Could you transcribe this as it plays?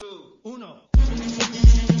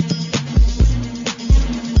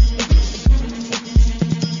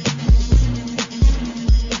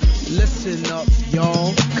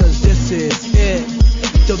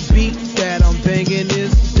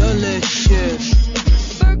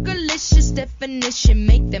definition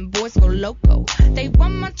make them boys go loco. They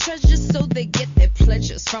want my treasures so they get their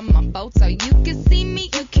pleasures from my boat. So you can see me,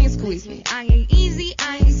 you can't squeeze me. I ain't easy,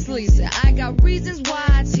 I ain't sleazy. I got reasons why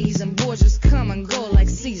I tease them. Boys just come and go like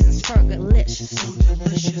seasons. Fergalicious, so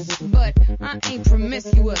delicious. But I ain't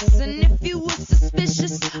promiscuous, and if you were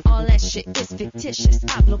suspicious, all that shit is fictitious.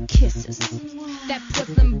 I blow kisses that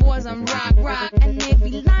put them boys on rock, and they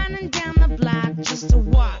be lining down the block just to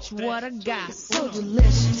watch what I got. So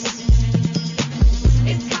delicious.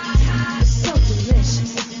 It's hot, so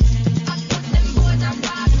delicious. I put them boys on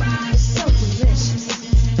rock, so delicious.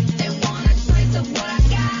 They want a taste of what I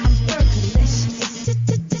got. I'm Fergalicious.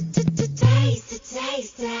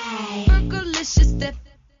 Taste. Fergalicious dip.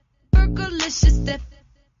 Fergalicious dip.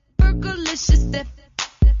 Fergalicious dip.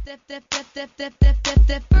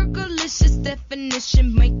 Fergalicious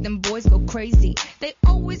definition make them boys go crazy. They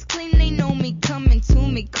always claim they know me, coming to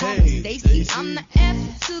me, call me Stacy. I'm the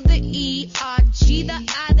F to the E, R, G, the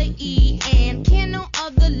I, the E, and can no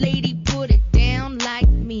other lady put it down like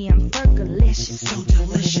me. I'm Fergalicious, so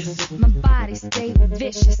delicious. My body stay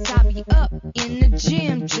vicious. I be up in the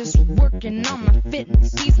gym just working on my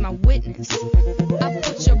fitness. He's my witness. I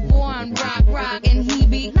put your boy on rock, and he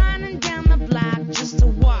be lining down the block just to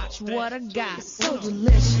watch what I got. So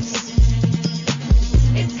delicious.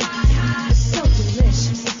 It's hot, so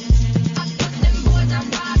delicious. I put them boys on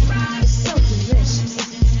rock, so delicious.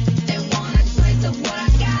 They want a taste of what I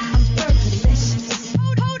got. I'm Fergalicious.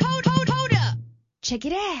 Hold up. Check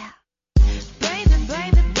it out. Baby,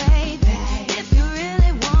 if you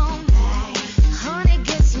really want me, honey,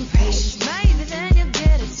 get some patience. Maybe then you'll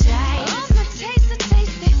get a taste. Oh, my taste it.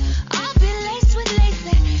 I'll be laced with lace.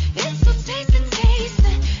 It's so tasty.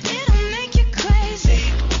 It'll make you crazy. G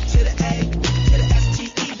to the A, to the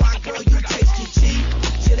S-T-E-Y, girl, you tasty. G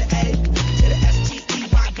to the A, to the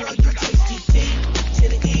S-T-E-Y, girl, you tasty. D to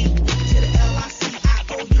the E, to the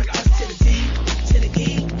L-I-C-I-O-U-S, to the D, to the E,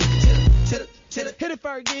 to the, hit it,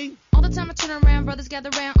 Fergie. All the time I turn around, brothers gather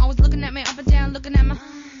around, always looking at me up and down, looking at my.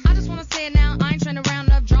 I just wanna say it now, I ain't trying to round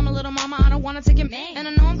up drama, little mama, I don't wanna take it. And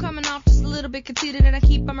I know I'm coming off just a little bit conceited, and I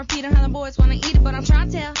keep on repeating how the boys wanna eat it, but I'm trying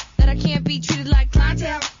to tell that I can't be treated like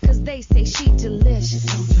clientele, cause they say she delicious.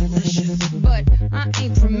 So delicious. But I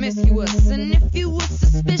ain't promiscuous, and if you were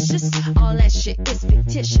suspicious, all that shit is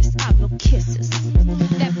fictitious. I blow kisses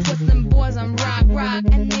that put them boys on rock,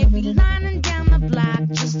 and they be lining down the block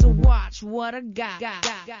just to watch what I got.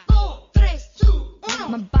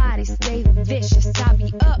 My body stay vicious. I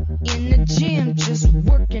be up in the gym just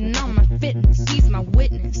working on my fitness. He's my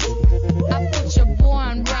witness. I put your boy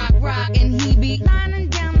on rock, and he be lining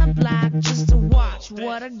down the block just to watch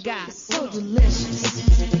what I got. So delicious. So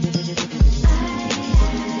delicious.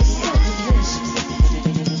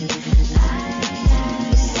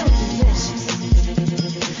 So delicious.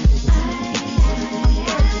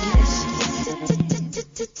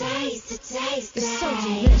 Taste. It's so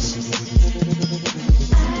delicious.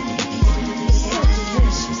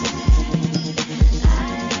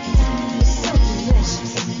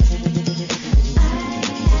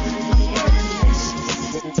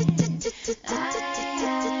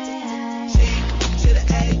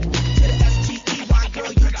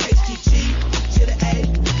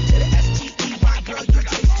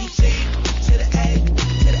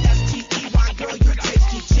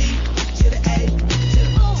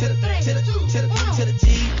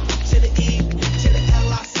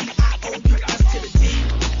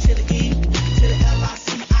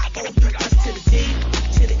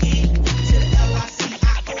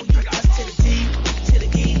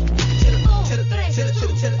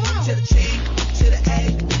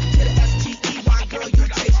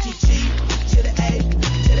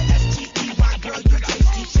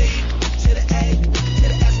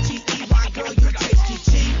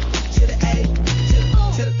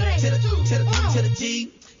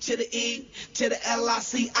 to the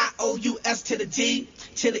L-I-C-I-O-U-S to the D,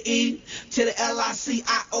 to the E, to the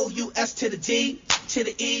L-I-C-I-O-U-S to the D, to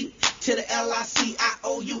the E, to the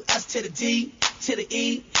L-I-C-I-O-U-S to the D, to the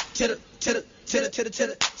E, to the.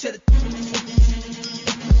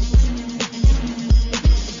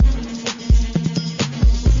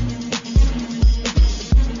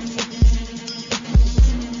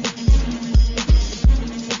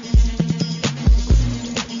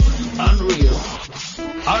 Unreal,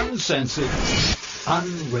 uncensored,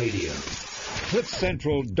 unradio.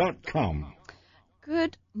 CliffCentral.com.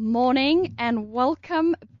 Good morning and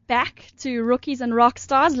welcome back to Rookies and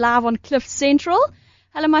Rockstars live on Cliff Central.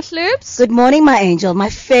 Hello, my Sloobs. Good morning, my angel. My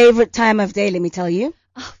favorite time of day, let me tell you.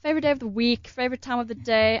 Favorite day of the week, favorite time of the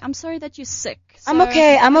day. I'm sorry that you're sick. I'm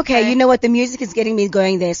okay. You know what? The music is getting me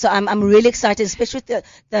going there. So I'm really excited, especially with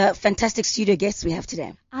the fantastic studio guests we have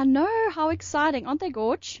today. I know, how exciting. Aren't they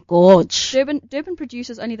gorge? Gorge. Durban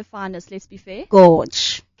produces only the finest, let's be fair.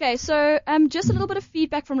 Gorge. Okay, so just a little bit of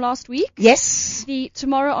feedback from last week. Yes. The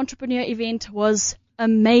Tomorrow Entrepreneur event was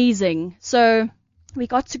amazing. So we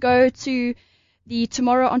got to go to the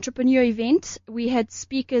Tomorrow Entrepreneur event. We had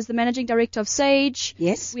speakers, the managing director of Sage.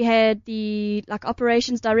 Yes. We had the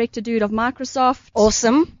operations director dude of Microsoft.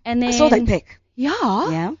 Awesome. And then I saw that pic. Yeah.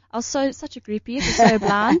 Yeah. I was such a groupie. It was so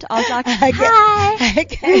bland. I was like, hi. I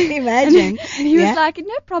can imagine. And he was like,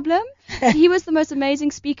 no problem. He was the most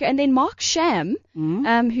amazing speaker. And then Mark Sham,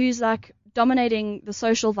 who's like dominating the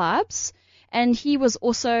social vibes. And he was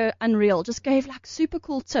also unreal, just gave like super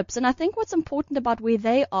cool tips. And I think what's important about where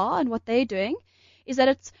they are and what they're doing is that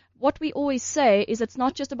it's what we always say is it's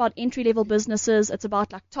not just about entry-level businesses. It's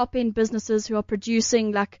about like top-end businesses who are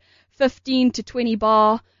producing like 15 to 20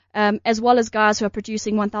 bar, as well as guys who are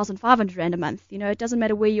producing 1,500 Rand a month. You know, it doesn't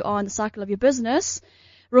matter where you are in the cycle of your business.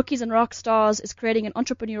 Rookies and Rockstars is creating an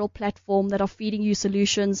entrepreneurial platform that are feeding you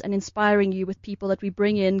solutions and inspiring you with people that we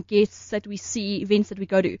bring in, guests that we see, events that we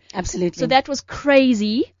go to. Absolutely. So that was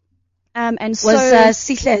crazy. And so was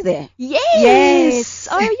Sihle there? Yes.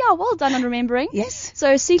 Oh yeah, well done on remembering. Yes.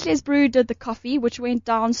 So Sihle's Brew did the coffee, which went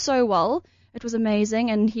down so well. It was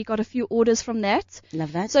amazing, and he got a few orders from that.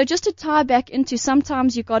 Love that. So just to tie back into,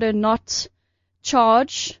 sometimes you got to not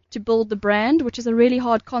charge to build the brand, which is a really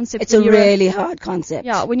hard concept. It's a really hard concept.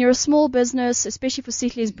 Yeah, when you're a small business, especially for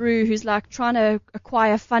Sihle's Brew, who's like trying to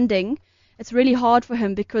acquire funding, it's really hard for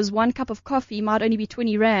him because one cup of coffee might only be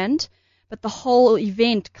 20 Rand, but the whole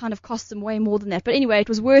event kind of costs him way more than that. But anyway, it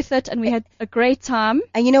was worth it, and we had a great time.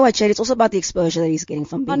 And you know what, Jade? It's also about the exposure that he's getting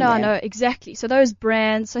from being there. I know, exactly. So those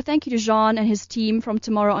brands. So thank you to Jean and his team from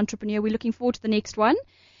Tomorrow Entrepreneur. We're looking forward to the next one.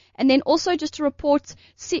 And then also just to report,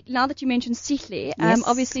 now that you mentioned Sihle, yes.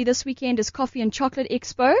 Obviously this weekend is Coffee and Chocolate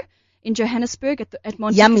Expo in Johannesburg at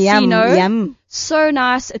Monte Yum, Casino. yum. So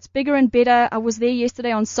nice. It's bigger and better. I was there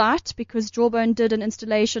yesterday on site because Jawbone did an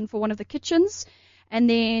installation for one of the kitchens. And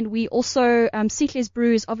then we also, Sihle's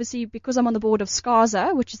Brews, obviously because I'm on the board of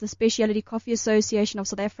SCASA, which is the Specialty Coffee Association of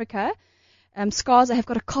South Africa, SCASA have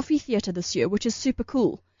got a coffee theatre this year, which is super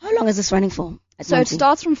cool. How long is this running for? So it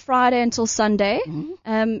starts from Friday until Sunday.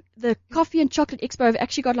 Mm-hmm. The Coffee and Chocolate Expo have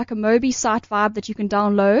actually got like a Mobi site vibe that you can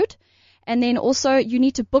download. And then also you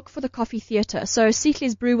need to book for the coffee theatre. So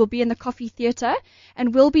Sihle's Brew will be in the coffee theatre,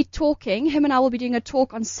 and we'll be talking. Him and I will be doing a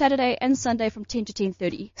talk on Saturday and Sunday from 10 to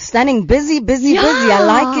 10:30. Stunning. Busy. I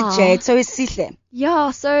like it, Jade. So is Sihle.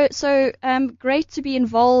 Yeah, so great to be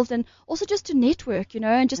involved, and also just to network, you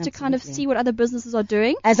know, and just to kind of see what other businesses are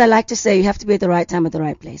doing. As I like to say, you have to be at the right time at the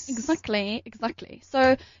right place. Exactly.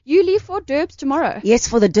 So you leave for Durbs tomorrow. Yes,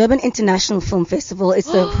 for the Durban International Film Festival.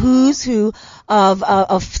 It's the who's who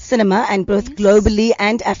of cinema, and both globally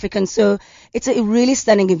and African. So it's a really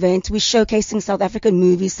stunning event. We're showcasing South African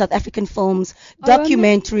movies, South African films,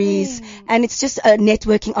 documentaries, and it's just a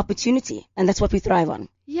networking opportunity, and that's what we thrive on.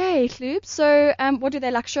 Yay, Kloop. So, what do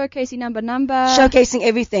they like? Showcasing number? Showcasing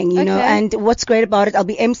everything, you know, and what's great about it, I'll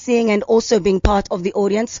be emceeing and also being part of the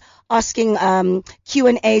audience, asking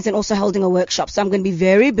Q&As and also holding a workshop. So I'm going to be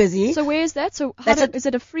very busy. So where is that? So is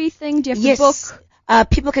it a free thing? Do you have yes. to book?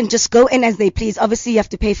 People can just go in as they please. Obviously, you have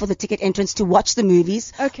to pay for the ticket entrance to watch the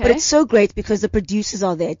movies. Okay. But it's so great because the producers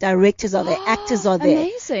are there, directors are there, actors are there.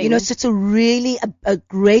 Amazing. You know, so it's a really a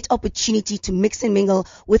great opportunity to mix and mingle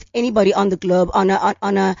with anybody on the globe on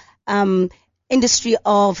a industry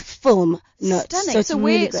of film notes. Stunning. So it's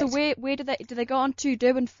really great. So where do they go on to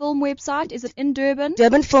Durban Film website? Is it in Durban?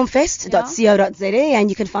 DurbanFilmFest.co.za, and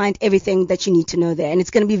you can find everything that you need to know there. And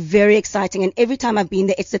it's going to be very exciting. And every time I've been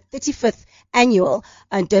there, it's the 35th annual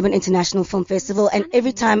Durban International Film Festival. And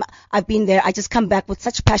every time I've been there, I just come back with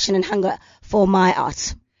such passion and hunger for my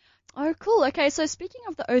art. Oh, cool. Okay, so speaking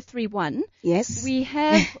of the 031, yes, we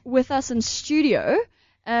have with us in studio.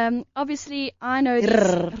 Obviously, I know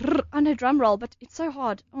drum roll, but it's so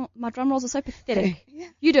hard. Oh, my drum rolls are so pathetic.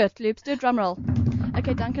 You do it, Loops. Do a drum roll.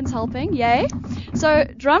 Okay, Duncan's helping. Yay. So,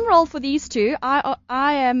 drum roll for these two. I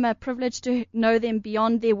am privileged to know them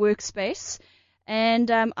beyond their workspace, and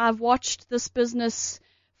I've watched this business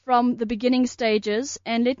from the beginning stages.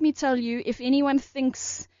 And let me tell you, if anyone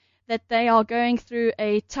thinks that they are going through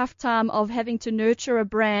a tough time of having to nurture a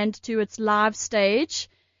brand to its live stage,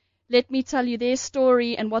 let me tell you their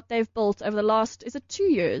story and what they've built over the last, is it 2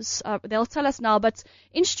 years? They'll tell us now, but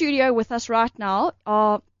in studio with us right now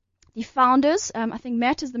are the founders. I think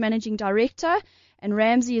Matt is the managing director, and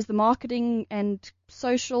Ramsey is the marketing and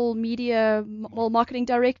social media marketing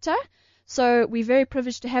director. So we're very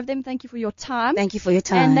privileged to have them. Thank you for your time. Thank you for your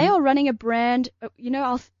time. And they are running a brand.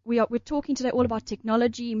 We're talking today all about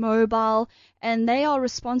technology, mobile, and they are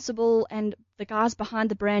responsible, and the guys behind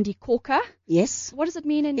the brand iKhokha. Yes. What does it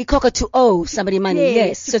mean in iKhokha? To owe somebody money.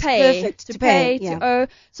 Yes. To So pay, it's perfect. to pay, Yeah. to owe.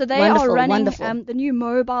 So they Wonderful, are running wonderful. the new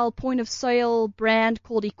mobile point of sale brand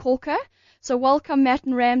called iKhokha. So welcome, Matt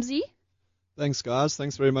and Ramsey. Thanks, guys.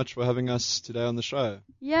 Thanks very much for having us today on the show.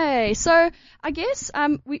 Yay. So I guess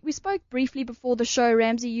we spoke briefly before the show,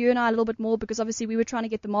 Ramsey, you and I a little bit more, because obviously we were trying to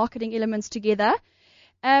get the marketing elements together.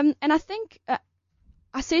 And I think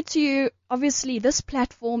I said to you, obviously this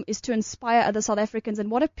platform is to inspire other South Africans.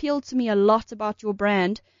 And what appealed to me a lot about your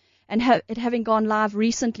brand and it having gone live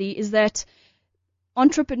recently is that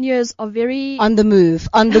entrepreneurs are very On the move,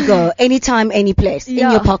 on the go, anytime, any place, in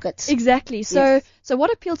your pocket. Exactly. So, Yes. so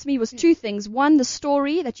what appealed to me was two things. One, the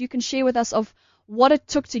story that you can share with us of what it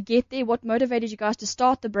took to get there, what motivated you guys to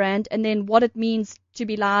start the brand, and then what it means to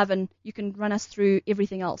be live, and you can run us through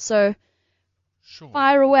everything else. So, Sure.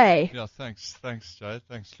 fire away. Yeah, thanks, Jade.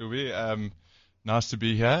 Thanks, Louis. Nice to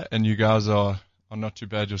be here, and you guys are not too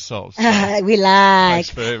bad yourselves. So We like. thanks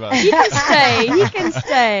very much. He can stay. He can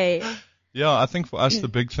stay. Yeah, I think for us the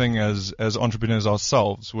big thing as entrepreneurs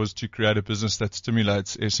ourselves was to create a business that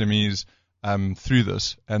stimulates SMEs through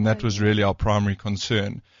this, and that was really our primary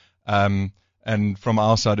concern. And from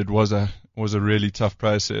our side, it was a really tough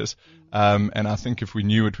process. And I think if we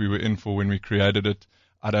knew what we were in for when we created it,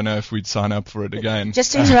 I don't know if we'd sign up for it again.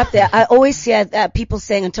 Just to interrupt there, I always hear people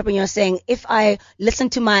saying, entrepreneurs saying, if I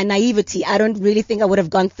listen to my naivety, I don't really think I would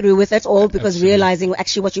have gone through with it all, because Absolutely. realizing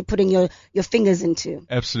actually what you're putting your fingers into.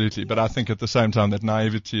 Absolutely, but I think at the same time that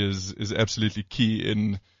naivety is absolutely key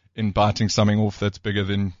in biting something off that's bigger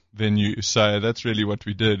than you. So that's really what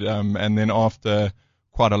we did. And then after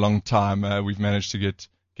quite a long time, we've managed to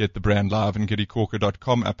get the brand live and get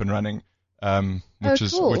iKhokha.com up and running,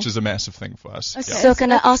 cool. which is a massive thing for us. Okay. Yeah. So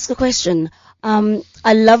can I ask a question?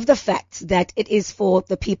 I love the fact that it is for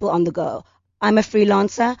the people on the go. I'm a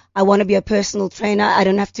freelancer. I want to be a personal trainer. I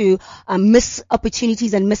don't have to miss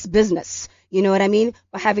opportunities and miss business. You know what I mean?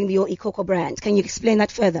 By having your iKhokha brand. Can you explain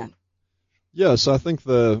that further? Yeah, so I think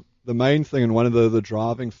the main thing and one of the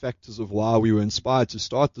driving factors of why we were inspired to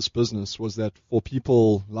start this business was that for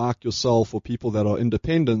people like yourself or people that are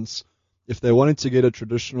independents, if they wanted to get a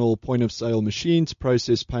traditional point of sale machine to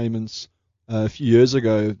process payments a few years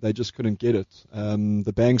ago, they just couldn't get it.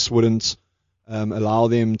 The banks wouldn't allow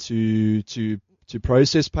them to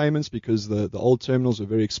process payments because the old terminals were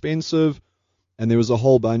very expensive, and there was a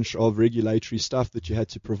whole bunch of regulatory stuff that you had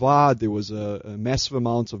to provide. There was a massive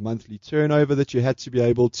amount of monthly turnover that you had to be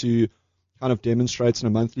able to kind of demonstrate on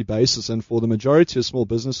a monthly basis. And for the majority of small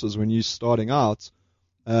businesses, when you're starting out,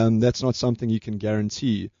 that's not something you can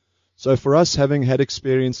guarantee. So for us, having had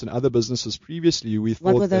experience in other businesses previously, we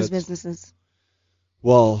thought What were those that, businesses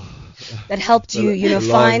well, that helped you, The long-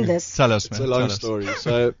 find this? Tell us, it's man. a long tell us.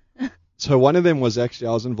 story. So one of them was actually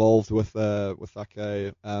I was involved with like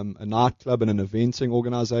a nightclub and an eventing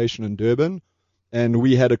organization in Durban, and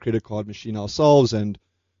we had a credit card machine ourselves. And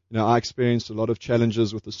I experienced a lot of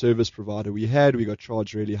challenges with the service provider we had. We got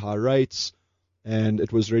charged really high rates, and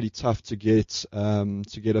it was really tough to get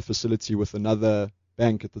a facility with another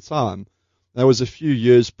bank at the time. That was a few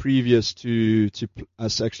years previous to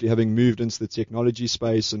us actually having moved into the technology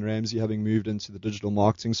space and Ramsey having moved into the digital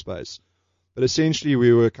marketing space. But essentially,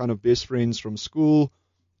 we were kind of best friends from school.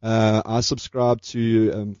 I subscribed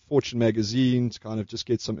to Fortune magazine to kind of just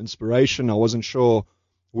get some inspiration. I wasn't sure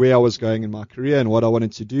where I was going in my career and what I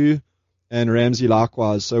wanted to do, and Ramsey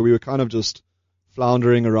likewise. So we were kind of just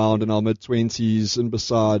floundering around in our mid-20s, and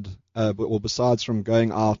besides from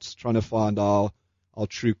going out trying to find our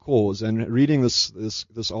true cause. And reading this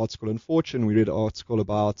article in Fortune, we read an article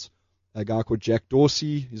about a guy called Jack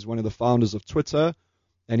Dorsey. He's one of the founders of Twitter,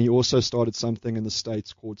 and he also started something in the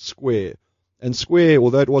States called Square. And Square,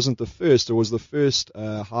 although it wasn't the first, it was the first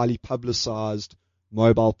highly publicized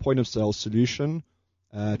mobile point-of-sale solution.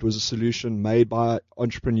 It was a solution made by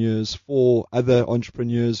entrepreneurs for other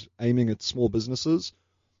entrepreneurs aiming at small businesses.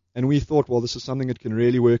 And we thought, well, this is something that can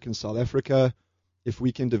really work in South Africa. If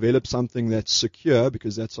we can develop something that's secure,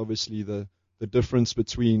 because that's obviously the difference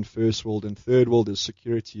between first world and third world is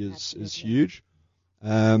security is huge,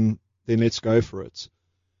 then let's go for it.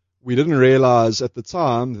 We didn't realize at the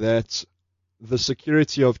time that the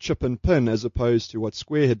security of chip and pin, as opposed to what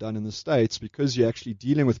Square had done in the States, because you're actually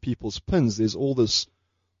dealing with people's pins, there's all this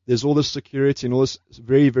security and all this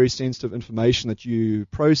very, very sensitive information that you're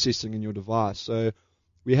processing in your device. So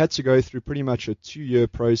we had to go through pretty much a 2-year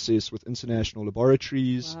process with international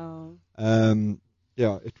laboratories. Wow.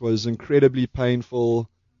 Yeah, it was incredibly painful.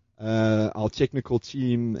 Our technical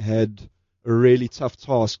team had a really tough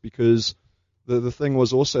task because the thing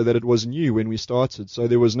was also that it was new when we started. So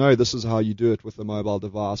there was no, this is how you do it with a mobile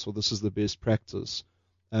device, or this is the best practice.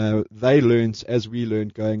 They learned as we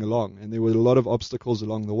learned going along, and there were a lot of obstacles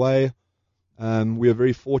along the way. We are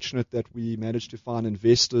very fortunate that we managed to find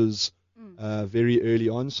investors very early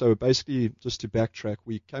on. So basically, just to backtrack,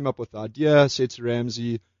 we came up with the idea, said to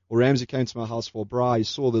Ramsey, or Ramsey came to my house for a bra. He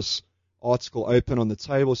saw this article open on the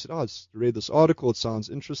table. Said, I read this article. It sounds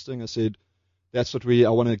interesting. I said, that's what I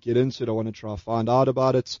want to get into it. I want to try to find out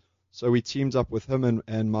about it. So we teamed up with him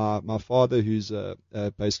and my father, who's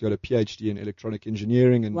basically got a PhD in electronic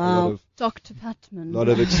engineering and Wow. Dr. Patman. a lot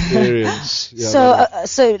of experience. Yeah,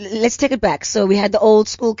 So let's take it back. So we had the old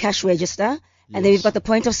school cash register, and then we've got the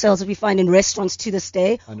point of sales that we find in restaurants to this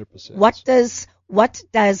day. 100%. What does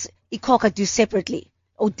iKhokha do separately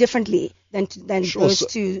or differently than Sure, those so-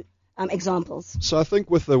 two examples? So I think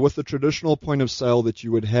with the traditional point of sale that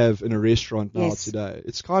you would have in a restaurant now Yes. today,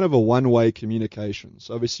 it's kind of a one-way communication.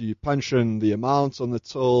 So obviously you punch in the amounts on the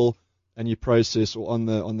till and you process, or on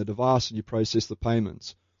the device, and you process the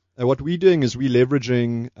payments. And what we're doing is we're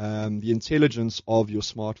leveraging the intelligence of your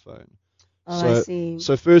smartphone. Oh, I see.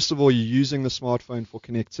 So first of all, you're using the smartphone for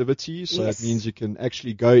connectivity. So Yes. that means you can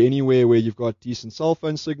actually go anywhere where you've got decent cell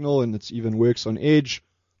phone signal, and it even works on edge.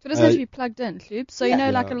 So it doesn't have to be plugged in, Kloop. So, you know,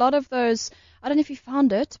 like Yeah. a lot of those, I don't know if you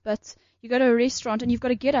found it, but you go to a restaurant and you've got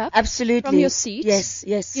to get up Absolutely. from your seat. Yes.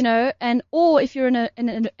 You know, or if you're in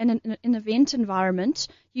an event environment,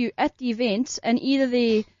 you at the event and either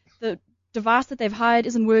the device that they've hired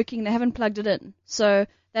isn't working, they haven't plugged it in. So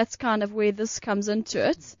that's kind of where this comes into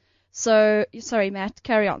it. So, sorry, Matt,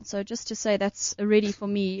 carry on. So just to say that's already for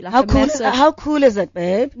me like How a cool? massive. How cool is it,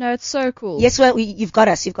 babe? No, it's so cool. Yes, well, you've got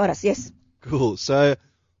us. Yes. Cool. So,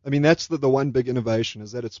 I mean, that's the one big innovation,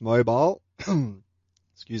 is that it's mobile.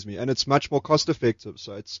 Excuse me. And it's much more cost effective.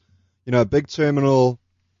 So it's, a big terminal.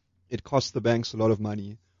 It costs the banks a lot of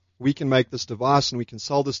money. We can make this device and we can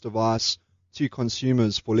sell this device to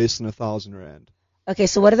consumers for less than 1,000 rand. Okay,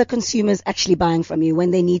 so what are the consumers actually buying from you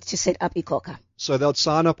when they need to set up iKhokha? So they'll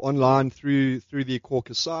sign up online through the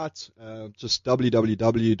iKhokha site, just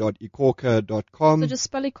www.ikhokha.com. So just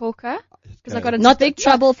spell iKhokha, because I Okay. got into big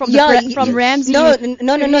trouble from from Ramsey. No, who you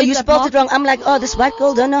heads up spelled it wrong. I'm like, oh, this white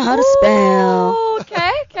girl don't know how to spell. Oh,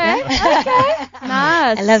 okay.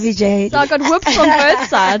 Nice. I love you, Jade. So I got whooped from both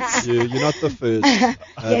sides. You're not the first. There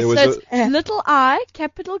So was it's little I,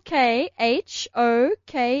 capital K,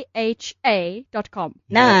 HOKHA.com.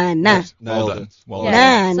 Nah. Nailed Well done. it. Well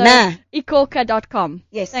Yeah. done. Nah. iKhokha.com.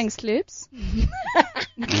 Yes. Thanks, Kloops.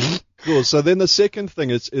 Cool. So then the second thing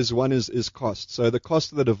is cost. So the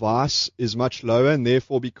cost of the device is much lower, and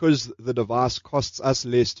therefore, because the device costs us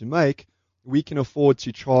less to make, we can afford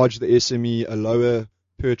to charge the SME a lower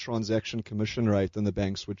per transaction commission rate than the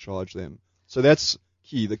banks would charge them. So that's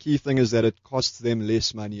key. The key thing is that it costs them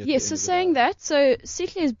less money. At the Yes, end so of the saying day. that, so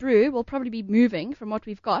Sietle's Brew will probably be moving from what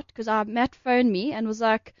we've got, because Matt phoned me and was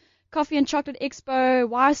like, Coffee and Chocolate Expo,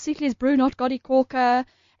 why is Sietle's Brew not got iKhokha?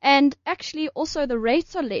 And actually, also the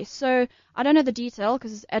rates are less. So I don't know the detail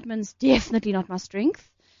because admin's definitely not my strength.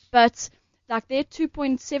 But like their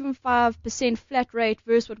 2.75% flat rate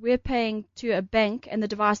versus what we're paying to a bank and the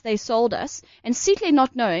device they sold us, and Seatley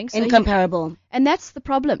not knowing. So Incomparable. and that's the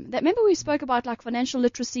problem. That remember we spoke about like financial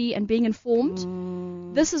literacy and being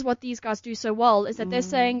informed. This is what these guys do so well, is that they're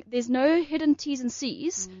saying there's no hidden T's and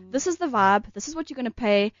C's. This is the vibe. This is what you're going to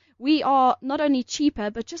pay. We are not only cheaper,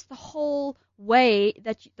 but just the whole way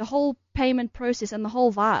that the whole payment process and the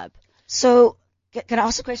whole vibe. So, can I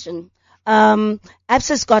ask a question?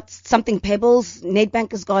 Absa's got something Pebbles.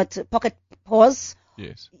 Nedbank has got Pocket Pause.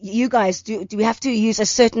 Yes. You guys, do we have to use a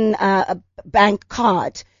certain bank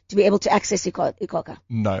card to be able to access iKhokha?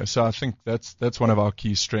 No. So I think that's one of our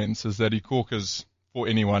key strengths, is that iKhokha's for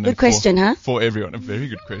anyone. Good and question, huh? For everyone. A very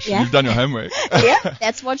good question. Yeah. You've done your homework. Yeah.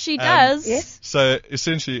 That's what she does. Yes. So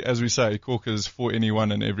essentially, as we say, iKhokha is for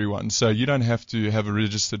anyone and everyone. So you don't have to have a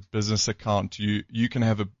registered business account. You can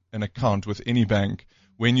have an account with any bank.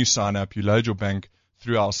 When you sign up, you load your bank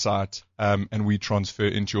through our site, and we transfer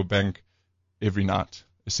into your bank every night,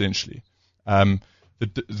 essentially.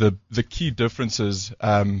 The key differences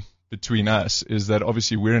between us is that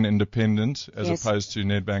obviously we're an independent as Yes. opposed to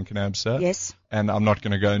Nedbank and ABSA. Yes. And I'm not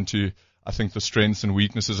going to go into, I think, the strengths and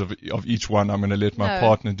weaknesses of each one. I'm going to let my No.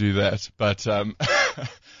 partner do that. But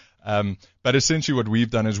but essentially what we've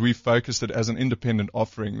done is we've focused it as an independent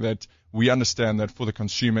offering, that we understand that for the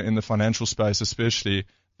consumer in the financial space especially,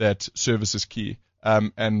 that service is key.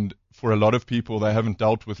 And for a lot of people, they haven't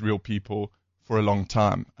dealt with real people for a long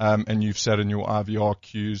time. And you've sat in your IVR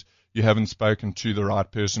queues. You haven't spoken to the right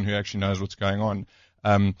person who actually knows what's going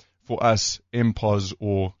on. For us, MPOS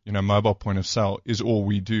or, mobile point of sale is all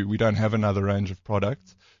we do. We don't have another range of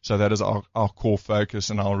products. So that is our core focus,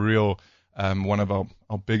 and our real, one of our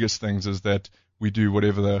biggest things is that we do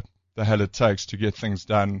whatever the hell it takes to get things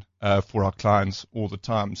done, for our clients all the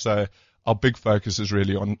time. So our big focus is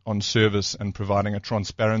really on service and providing a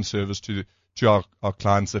transparent service to our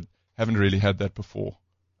clients that haven't really had that before.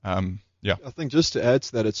 Yeah. I think just to add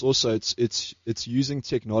to that, it's also it's using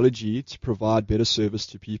technology to provide better service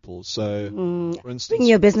to people. So, for instance, bring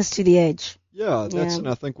your business to the edge. Yeah, and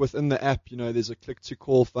I think within the app, there's a click to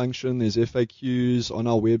call function, there's FAQs on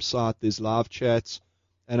our website, there's live chats,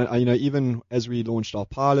 and even as we launched our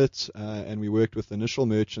pilot and we worked with initial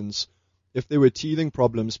merchants, if there were teething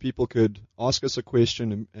problems, people could ask us a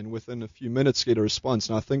question and within a few minutes get a response.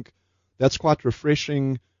 And I think that's quite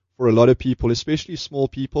refreshing for a lot of people, especially small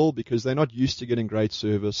people, because they're not used to getting great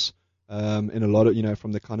service in a lot of,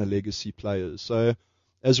 from the kind of legacy players. So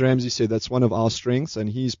as Ramsey said, that's one of our strengths, and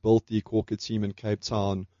he's built the Ikorka team in Cape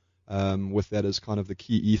Town with that as kind of the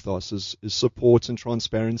key ethos is support and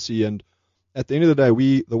transparency. And at the end of the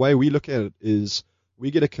day, the way we look at it is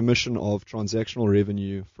we get a commission of transactional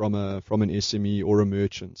revenue from an SME or a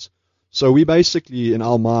merchant. So we basically, in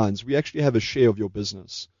our minds, we actually have a share of your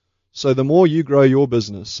business. So the more you grow your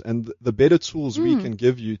business and the better tools we can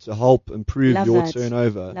give you to help improve your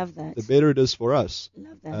turnover, the better it is for us.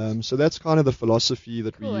 Love that. So that's kind of the philosophy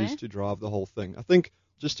that we use to drive the whole thing. I think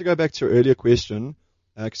just to go back to your earlier question,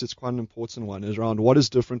 because it's quite an important one, is around what is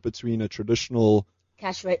different between a traditional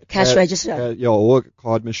cash register. Or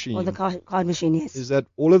card machine. Or the card machine, yes. Is that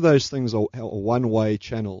all of those things are one-way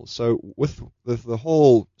channels. So with the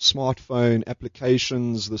whole smartphone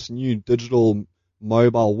applications, this new digital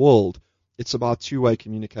mobile world, it's about two-way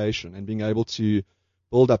communication and being able to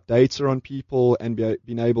build up data on people and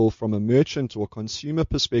being able, from a merchant or consumer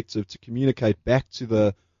perspective, to communicate back to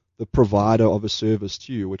the provider of a service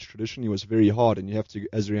to you, which traditionally was very hard, and you have to,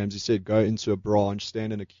 as Ramsey said, go into a branch,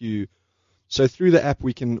 stand in a queue. So through the app,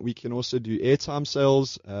 we can also do airtime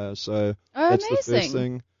sales. That's amazing. The first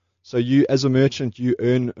thing. So you, as a merchant, you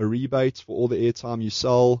earn a rebate for all the airtime you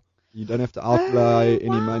sell. You don't have to outlay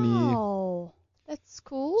any money. That's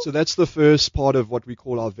cool. So that's the first part of what we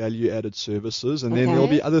call our value-added services. And then there'll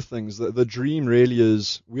be other things. The dream really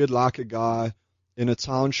is we'd like a guy in a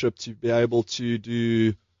township to be able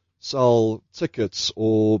to sell tickets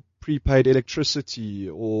or prepaid electricity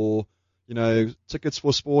or, tickets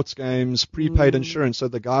for sports games, prepaid insurance. So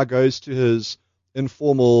the guy goes to his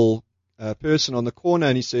informal person on the corner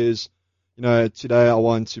and he says, today I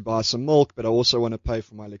want to buy some milk, but I also want to pay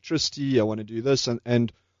for my electricity. I want to do this.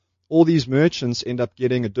 And all these merchants end up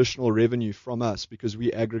getting additional revenue from us because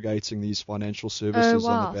we're aggregating these financial services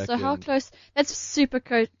on the back end. So how close? That's super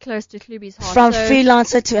close to Hlubi's heart. From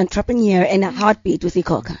freelancer to entrepreneur in a heartbeat with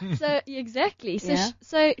Ikorka. So exactly. So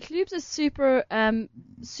Hlubs is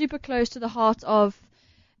super close to the heart of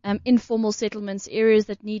informal settlements, areas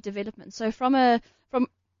that need development. So from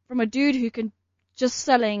a dude who can just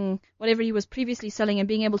selling whatever he was previously selling and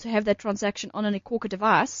being able to have that transaction on an Ikorka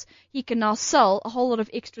device, he can now sell a whole lot of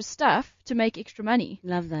extra stuff to make extra money.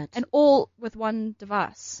 Love that. And all with one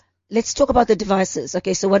device. Let's talk about the devices.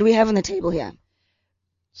 Okay, so what do we have on the table here?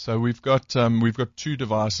 So we've got two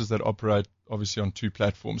devices that operate obviously on two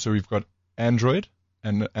platforms. So we've got Android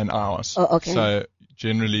and iOS. Oh, okay. So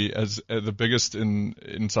generally, as the biggest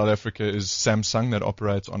in South Africa is Samsung that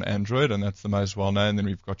operates on Android, and that's the most well known. Then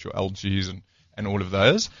we've got your LGs and all of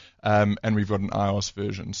those, and we've got an iOS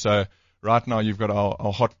version. So right now you've got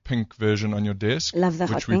our hot pink version on your desk, Love the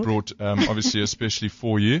which hot we pink. brought obviously especially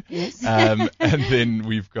for you. Yes. And then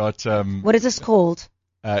we've got what is this called?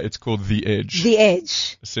 It's called The Edge. The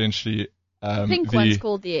Edge. Essentially, pink one's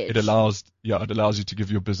called The Edge. It allows you to give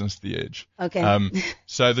your business the edge. Okay.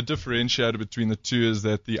 So the differentiator between the two is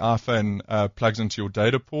that the iPhone plugs into your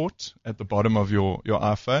data port at the bottom of your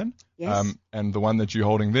iPhone. Yes. And the one that you're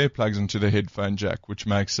holding there plugs into the headphone jack, which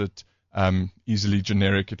makes it easily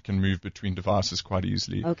generic. It can move between devices quite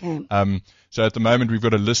easily. Okay. So at the moment we've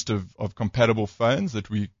got a list of compatible phones that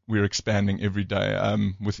we're expanding every day.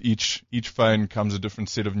 With each phone comes a different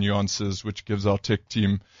set of nuances, which gives our tech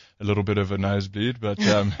team a little bit of a nosebleed, but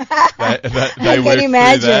they work through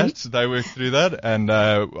that. They work through that, and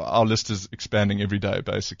our list is expanding every day,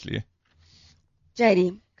 basically.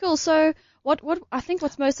 JD. Cool. So what I think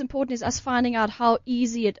what's most important is us finding out how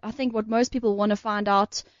easy I think what most people want to find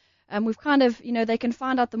out We've kind of, they can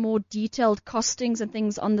find out the more detailed costings and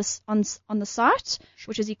things on the site,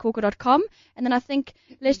 which is iKhokha.com. And then I think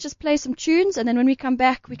let's just play some tunes, and then when we come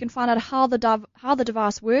back, we can find out how the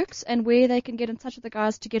device works and where they can get in touch with the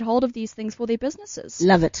guys to get hold of these things for their businesses.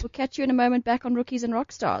 Love it. We'll catch you in a moment back on Rookies and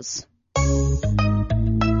Rockstars.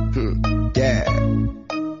 Yeah.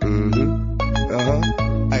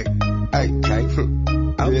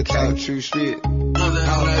 Okay. True shit.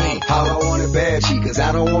 How I want it bad, she, cause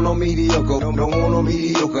I don't want no mediocre. Don't want no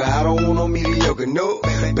mediocre. I don't want no mediocre. No.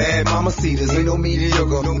 Bad mamacitas, ain't no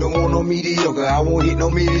mediocre. Don't want no mediocre. I won't hit no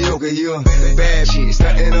mediocre. You bad shit,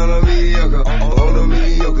 stuntin' on a mediocre. On a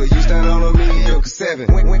mediocre. You stand on a mediocre.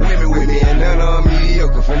 7 women with me and none on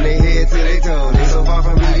mediocre. From their head to their toe, they so far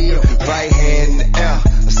from mediocre. Right hand in the air,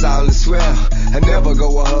 a solid swell. I never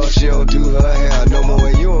go with her, she don't do her hair no more.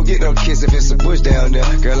 You don't get no kiss if it's a bush down there.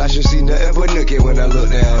 Girl, I should see nothing but nookie when I look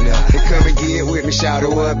down there. They come and get with me, shout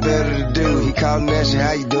out what better to do. He callin' that shit,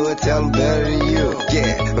 how you doing? Tell him better than you.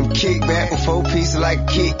 Yeah, I'm kick back with 4 pieces like a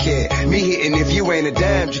Kit Kat. Me hitting if you ain't a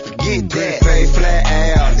dime, just forget that. Fade flat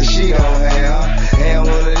out, and she don't have. Had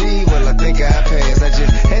one of these, well I think I passed. I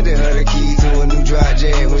just handed her the key to a new dry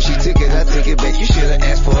jam. When she took it, I took it back. You should've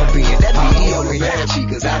asked for a beer. That mediocre bad she,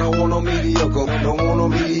 cause I don't want no mediocre. Don't want no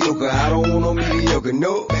mediocre. I don't want no mediocre.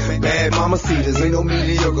 No, bad mamacitas ain't no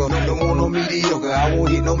mediocre. Don't want no mediocre. I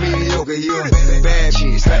won't hit no mediocre. You bad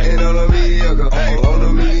shit, starting on a mediocre. On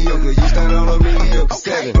a mediocre, you stand on a mediocre.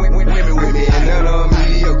 7 women with me and none on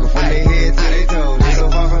mediocre. From their head to their toes, they so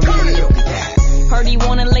far from mediocre. Heard he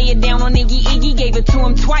wanna lay it down on Iggy, gave it to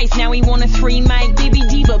him twice. Now he wanna 3 Mike Bibby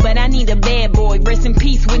Diva, but I need a bad boy. Rest in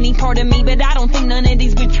peace, Whitney, part of me, but I don't think none of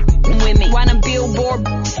these bitches with me. Why the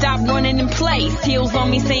billboard stop running in place? Heels on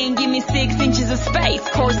me saying give me 6 inches of space.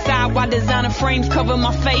 Courtside while designer frames cover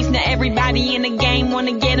my face. Now everybody in the game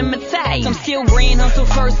wanna get him a taste. I'm still grand hustle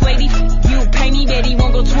first lady. You pay me, Betty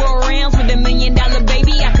won't go 12 rounds with $1 million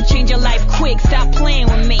baby. I could change your life quick, stop playing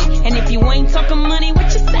with me. And if you ain't talking money,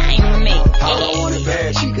 what you saying with me? I don't want it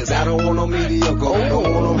bad, she, cause I don't want no mediocre. Don't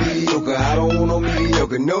want no mediocre. I don't want no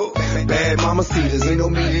mediocre. No, bad mamacitas ain't no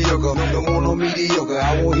mediocre. Don't want no mediocre.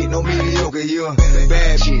 I won't hit no mediocre. You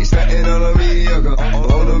bad shit, starting on a mediocre.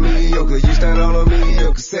 On a mediocre, you stand on a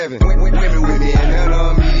mediocre. 7 women with me and none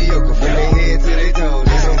on mediocre. From their head to their toes,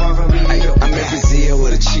 they so far from mediocre. I'm in Brazil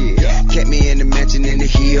with a chick. Kept me in the mansion in the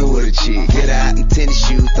hill with a chick. Get out in tennis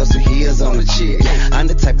shoes, throw some heels on the chick. I'm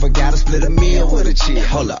the type of guy to split a meal with a chick.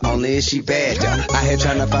 Hold up, only if she bad though. I here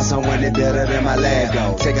tryna find someone that better than my lab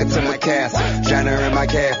dog. Take her to my castle, drown her in my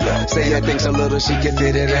cab flow. Say her thing so little she can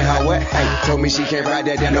fit it in her way. Hey, told me she can't ride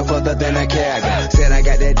that down no further than a cab. Said I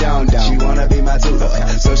got that down. She wanna be my tutor,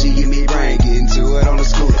 so she give me brain, getting to it on the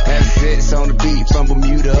scooter. Have sits on the beat from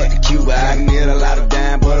Bermuda up to Cuba. I can hit a lot of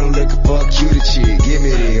dime, but I'm looking for a cuter chick. Give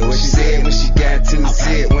me that, what she said when she got to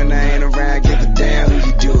sit. When I ain't around, give a damn who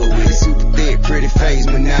you do it with. Super thick, pretty face,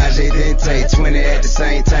 menage a dente. 20 at the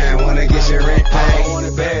same time, wanna get your rent paid. I don't want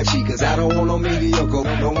it bad, she, cause I don't want no mediocre.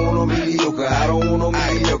 Don't want no mediocre. I don't want no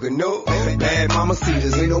mediocre. No, bad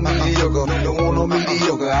mamacitas ain't no mediocre. Don't want no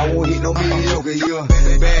mediocre. I won't hit no mediocre. You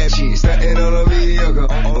bad shit, starting on a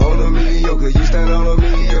mediocre. On a mediocre, you stand on a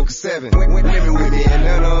mediocre. 7 women with me and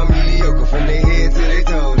none on mediocre. From their head to their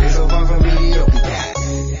toes, they so far from mediocre.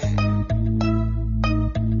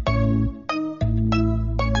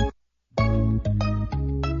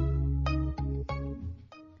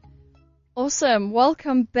 Awesome.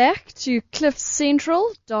 Welcome back to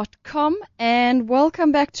cliffcentral.com and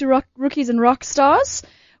welcome back to Rookies and Rockstars.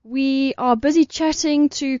 We are busy chatting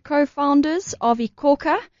to co-founders of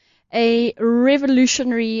iKhokha, a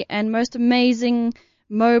revolutionary and most amazing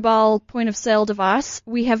mobile point-of-sale device.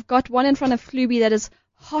 We have got one in front of Klubi that is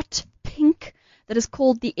hot pink, that is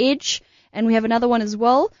called the Edge, and we have another one as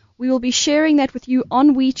well. We will be sharing that with you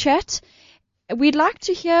on WeChat. We'd like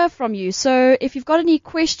to hear from you. So if you've got any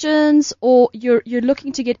questions or you're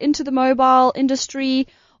looking to get into the mobile industry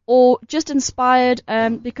or just inspired,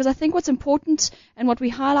 because I think what's important and what we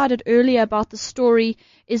highlighted earlier about the story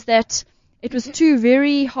is that it was 2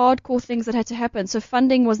 very hardcore things that had to happen. So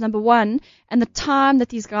funding was number 1, and the time that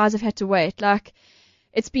these guys have had to wait. Like,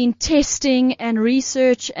 it's been testing and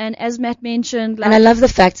research, and as Matt mentioned, and I love the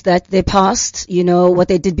fact that they passed, what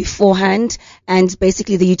they did beforehand, and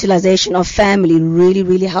basically the utilization of family really,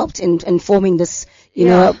 really helped in forming this,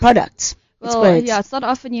 product. It's great. Yeah, it's not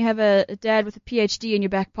often you have a dad with a PhD in your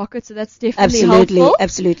back pocket, so that's definitely helpful.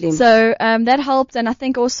 Absolutely. So that helped, and I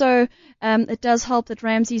think also it does help that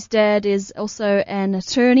Ramsey's dad is also an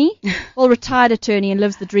attorney, well, retired attorney, and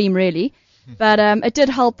lives the dream really. But it did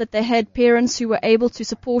help that they had parents who were able to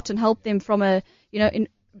support and help them from in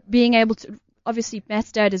being able to obviously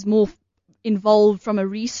Matt's dad is more involved from a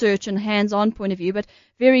research and hands-on point of view, but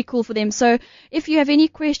very cool for them. So if you have any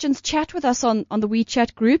questions, chat with us on the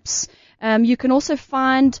WeChat groups. You can also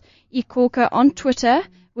find iKhokha on Twitter,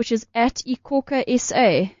 which is at iKhokha SA.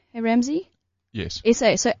 Hey, Ramsey? Yes.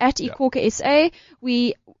 SA. So at iKhokha SA,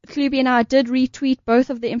 Klubi and I did retweet both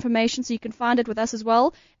of the information, so you can find it with us as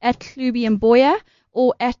well, at Klubi and Boya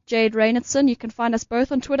or at Jade Reinertson. You can find us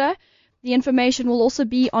both on Twitter. The information will also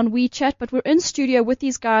be on WeChat, but we're in studio with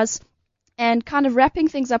these guys and kind of wrapping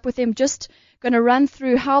things up with them, just going to run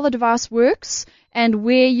through how the device works and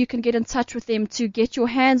where you can get in touch with them to get your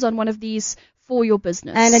hands on one of these for your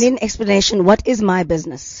business. And I need an explanation. What is my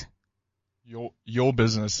business? Your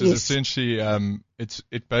business is Yes. essentially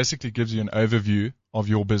it basically gives you an overview of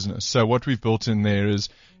your business. So what we've built in there is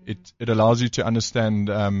it allows you to understand.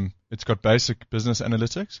 It's got basic business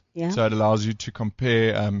analytics. Yeah. So it allows you to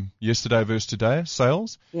compare yesterday versus today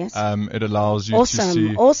sales. Yes. It allows you to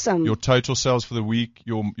see Awesome. your total sales for the week,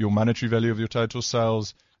 your monetary value of your total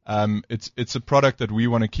sales. It's a product that we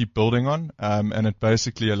want to keep building on, and it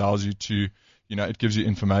basically allows you to, it gives you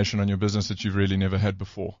information on your business that you've really never had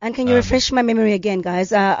before. And can you refresh my memory again,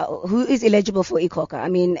 guys? Who is eligible for iKhokha? I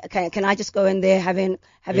mean, can I just go in there having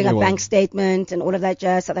a Anyone. bank statement and all of that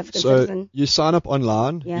jazz, South African So citizen? you sign up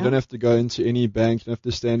online. Yeah. You don't have to go into any bank. You don't have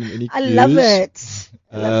to stand in any I queues. love it.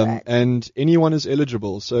 I love that. And anyone is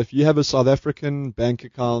eligible. So if you have a South African bank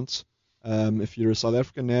account, if you're a South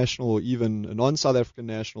African national or even a non-South African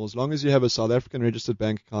national, as long as you have a South African registered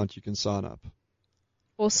bank account, you can sign up.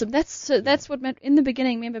 Awesome. That's what Matt, in the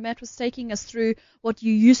beginning, remember Matt was taking us through what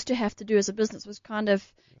you used to have to do as a business, was kind of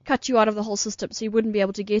cut you out of the whole system, so you wouldn't be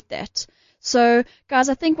able to get that. So, guys,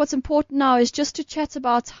 I think what's important now is just to chat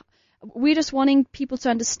about, we're just wanting people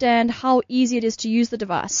to understand how easy it is to use the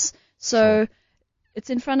device. So, It's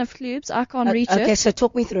in front of Klubes. I can't reach it. Okay, so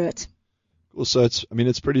talk me through it. Cool. So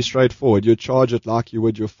it's pretty straightforward. You charge it like you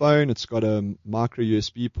would your phone. It's got a micro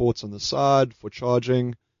USB ports on the side for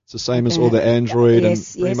charging. It's the same as all the Android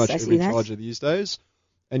Yes, and pretty much I see every that. charger these days.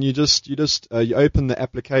 And you open the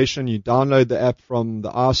application, you download the app from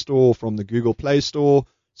the iStore or from the Google Play Store.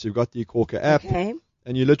 So you've got the iKhokha app, Okay.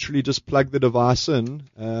 and you literally just plug the device in,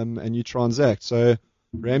 and you transact. So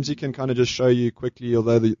Ramsey can kind of just show you quickly,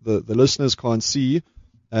 although the listeners can't see.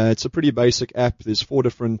 It's a pretty basic app. There's 4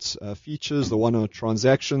 different features. The one are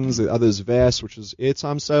transactions, the other is VAS, which is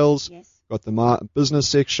airtime sales. Yes. Got the My business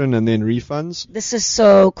section and then refunds. This is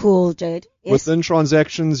so cool, Jade. Yes. Within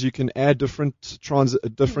transactions, you can add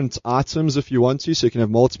different items if you want to. So you can have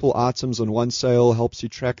multiple items on one sale, helps you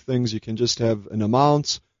track things. You can just have an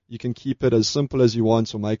amount. You can keep it as simple as you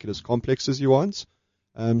want or make it as complex as you want.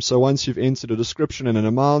 So once you've entered a description and an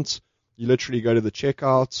amount, you literally go to the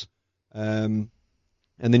checkout, and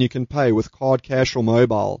then you can pay with card, cash, or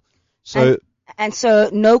mobile. So And so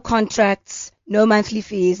no contracts, no monthly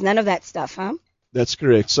fees, none of that stuff, huh? that's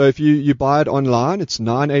correct. So if you buy it online, it's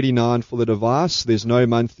 $9.89 for the device. There's no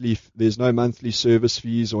monthly service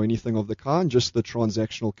fees or anything of the kind, just the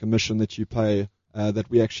transactional commission that you pay, that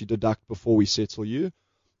we actually deduct before we settle you.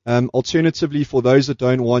 Alternatively, for those that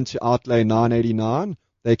don't want to outlay $9.89,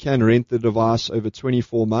 they can rent the device over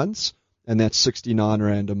 24 months, and that's 69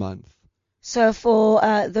 Rand a month. So for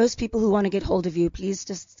those people who want to get hold of you, please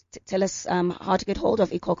just tell us how to get hold of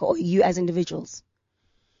iKhokha or you as individuals.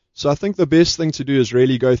 So I think the best thing to do is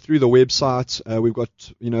really go through the website. We've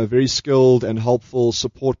got, very skilled and helpful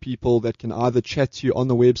support people that can either chat to you on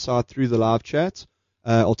the website through the live chat.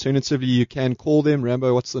 Alternatively, you can call them.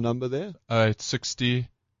 Rambo, what's the number there? It's 60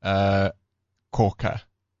 Khokha.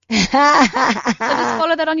 So just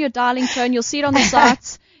follow that on your dialing tone. You'll see it on the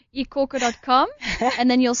site, iKhokha.com,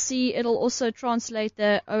 and then you'll see it'll also translate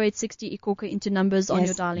the 0860 iKhokha into numbers on Yes.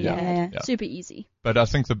 your dialing Yeah. pad. Yeah. Super easy. But I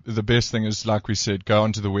think the best thing is, like we said, go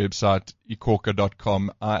onto the website,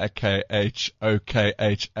 iKhokha.com,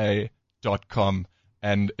 iKhokha.com,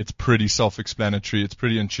 and it's pretty self-explanatory. It's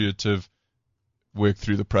pretty intuitive. Work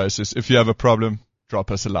through the process. If you have a problem,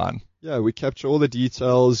 drop us a line. Yeah, we capture all the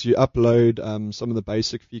details. You upload some of the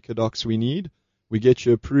basic FICA docs we need. We get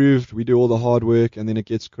you approved. We do all the hard work, and then it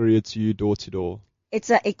gets couriered to you door to door. It's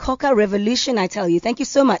a iKhokha revolution, I tell you. Thank you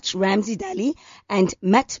so much, Ramsey Daly and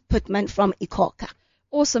Matt Putman from iKhokha.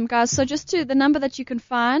 Awesome, guys. So just the number that you can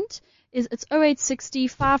find is it's 0860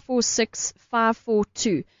 546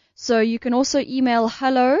 542. So you can also email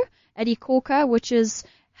hello@iKhokha, which is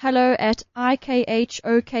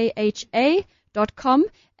hello@ikhokha.com.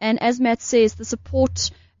 And as Matt says, the support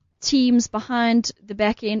teams behind the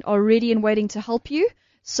back end are ready and waiting to help you.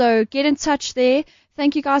 So get in touch there.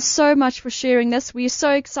 Thank you guys so much for sharing this. We are so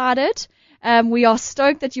excited. We are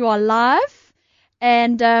stoked that you are live.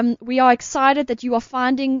 And we are excited that you are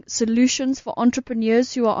finding solutions for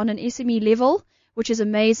entrepreneurs who are on an SME level, which is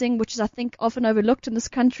amazing, which is, I think, often overlooked in this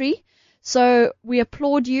country. So we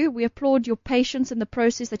applaud you. We applaud your patience in the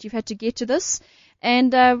process that you've had to get to this.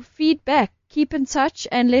 And feedback. Keep in touch,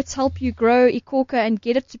 and let's help you grow iKhokha and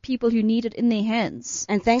get it to people who need it in their hands.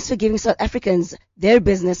 And thanks for giving South Africans their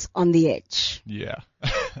business on the edge. Yeah.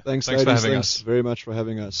 Thanks for having Thanks us. very much for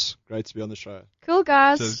having us. Great to be on the show. Cool,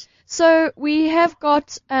 guys. Cheers. So we have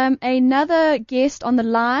got another guest on the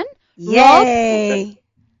line. Yay! Rob.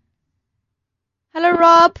 Hello,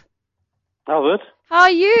 Rob. How's it? How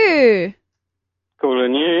are you? Cool,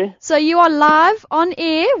 and you? So you are live on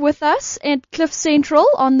air with us at Cliff Central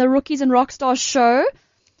on the Rookies and Rockstars show.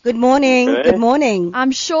 Good morning. Okay. Good morning.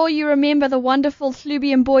 I'm sure you remember the wonderful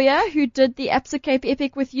Hlubi Mboya who did the Absa Cape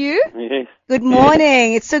Epic with you. Yes. Good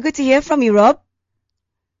morning. It's so good to hear from you, Rob.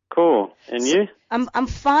 Cool. And you? I'm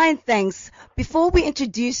fine, thanks. Before we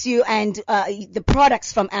introduce you and the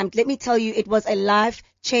products from AMPT, let me tell you it was a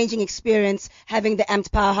life-changing experience having the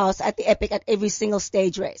AMPT Powerhouse at the Epic at every single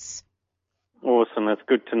stage race. Awesome. That's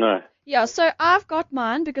good to know. Yeah, so I've got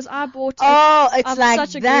mine because I bought it. Oh, it's I'm like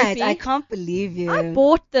such a that. groupie. I can't believe you. I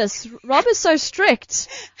bought this. Rob is so strict.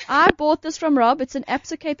 I bought this from Rob. It's an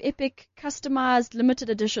Absa Cape Epic customized limited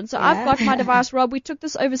edition. So I've got my device, Rob. We took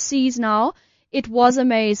this overseas now. It was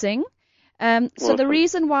amazing. So the Awesome.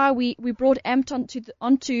 reason why we brought AMPT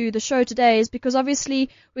onto the show today is because obviously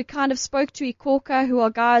we kind of spoke to iKhokha, who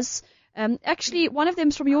are guys, actually one of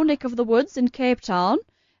them's from your neck of the woods in Cape Town.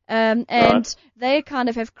 And Right. they kind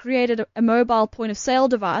of have created a mobile point of sale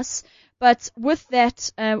device. But with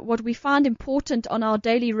that, what we find important on our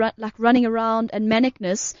daily running around and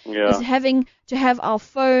manicness Yeah. is having to have our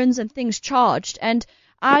phones and things charged. And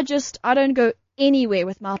I don't go anywhere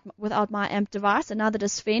without my AMP device, and neither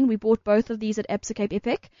does Sven. We bought both of these at Absa Cape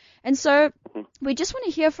Epic. And so we just want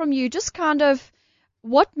to hear from you, just kind of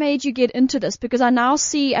what made you get into this? Because I now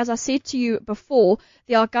see, as I said to you before,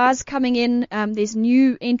 there are guys coming in, there's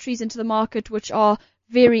new entries into the market which are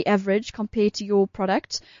very average compared to your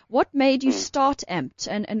product. What made you start AMPT,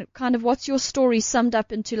 and kind of what's your story summed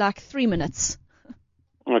up into like 3 minutes?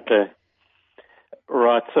 Okay.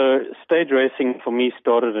 Right. So stage racing for me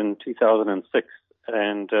started in 2006,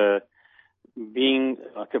 and being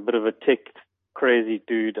like a bit of a tech crazy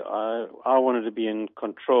dude, I wanted to be in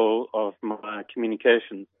control of my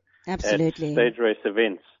communications Absolutely. at stage race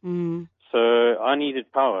events. Mm. So I needed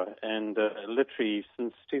power, and literally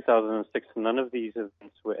since 2006, none of these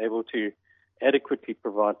events were able to adequately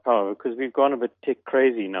provide power because we've gone a bit tech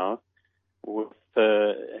crazy now with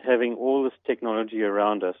having all this technology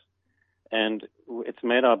around us, and it's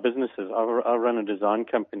made our businesses. I run a design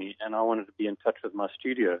company, and I wanted to be in touch with my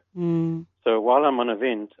studio. Mm. So while I'm on an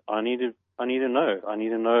event, I need to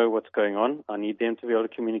know what's going on. I need them to be able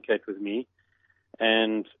to communicate with me.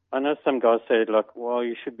 And I know some guys say, like, well,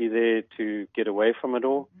 you should be there to get away from it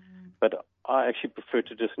all. But I actually prefer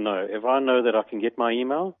to just know. If I know that I can get my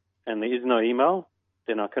email and there is no email,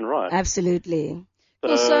 then I can write. Absolutely.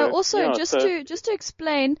 So also, yeah, just to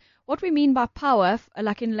explain what we mean by power,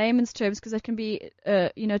 like in layman's terms, because that can be,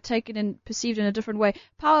 taken and perceived in a different way.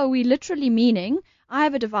 Power, we literally meaning, I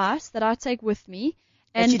have a device that I take with me.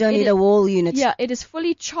 But you don't need a wall unit. Yeah, it is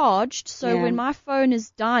fully charged, so Yeah. when my phone is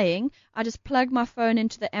dying, I just plug my phone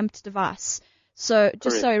into the AMPT device. So, just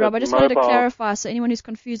Correct. sorry, So Rob, I just wanted to mobile- clarify, so anyone who's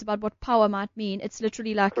confused about what power might mean, it's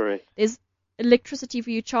literally like Correct. there's electricity for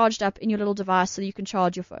you charged up in your little device so you can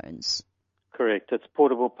charge your phones. Correct. It's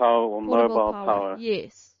portable power or Portable mobile power.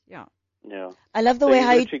 Yes, yeah. Yeah. I love the So way you've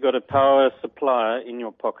how you literally got a power supply in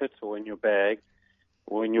your pocket or in your bag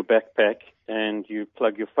or in your backpack, and you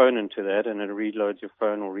plug your phone into that, and it reloads your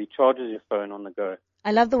phone or recharges your phone on the go.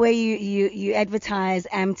 I love the way you advertise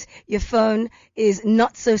AMPT. Your phone is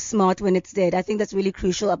not so smart when it's dead. I think that's really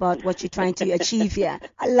crucial about what you're trying to achieve here.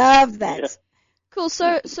 I love that. Yeah. Cool.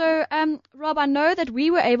 So, Rob, I know that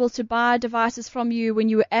we were able to buy devices from you when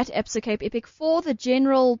you were at Absa Cape Epic. For the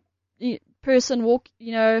general person,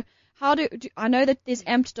 I know that there's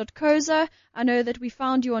amped.coza. I know that we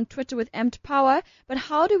found you on Twitter with AMPT Power. But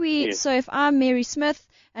how do we? Yes. So if I'm Mary Smith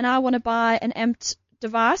and I want to buy an AMPT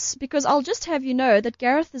device, because I'll just have you know that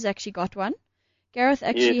Gareth has actually got one. Gareth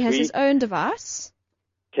actually Yes, has his own device.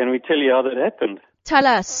 Can we tell you how that happened? Tell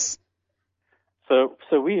us. So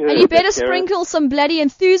we heard. And you that better Gareth- sprinkle some bloody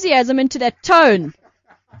enthusiasm into that tone.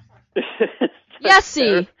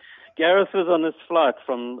 Yassie. Gareth was on his flight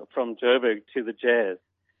from Joburg to the Jazz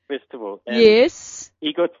Festival. And Yes.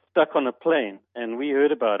 he got stuck on a plane, and we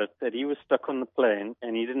heard about it, that he was stuck on the plane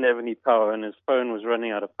and he didn't have any power and his phone was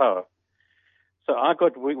running out of power. So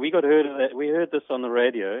So we got heard of that. We heard this on the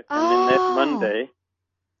radio, and then that Monday,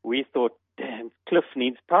 we thought, damn, Cliff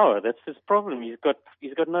needs power. That's his problem. He's got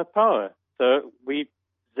no power. So we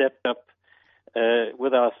zapped up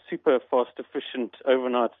with our super fast, efficient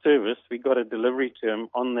overnight service. We got a delivery to him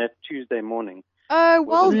on that Tuesday morning. Oh,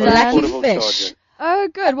 well With a done. portable Fish. charger. Oh,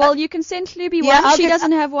 good. Well, you can send Luby Yeah, one. I'll She get-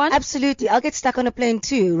 doesn't have one. Absolutely. I'll get stuck on a plane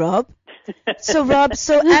too, Rob. So, Rob,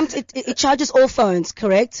 Amped, it charges all phones,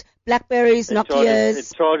 correct? Blackberries, Nokias.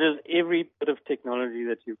 It charges every bit of technology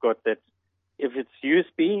that you've got. That if it's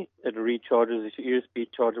USB, it recharges USB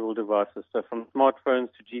chargeable devices. So from smartphones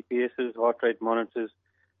to GPSs, heart rate monitors,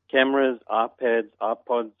 cameras, iPads,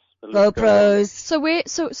 iPods, the list goes on. GoPros.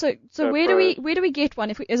 So where do we get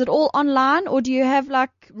one? Is it all online, or do you have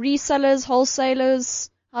like resellers,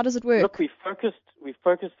 wholesalers? How does it work? Look, we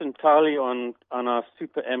focused entirely on our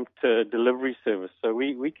super amped delivery service. So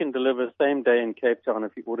we can deliver same day in Cape Town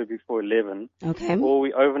if you order before 11, Okay. or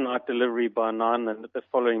we overnight delivery by 9 and the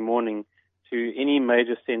following morning to any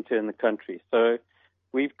major center in the country. So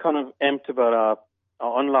we've kind of amped about our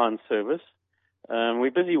online service.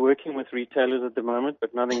 We're busy working with retailers at the moment,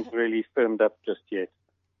 but nothing's really firmed up just yet.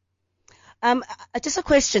 Just a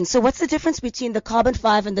question. So what's the difference between the Carbon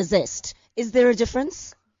 5 and the Zest? Is there a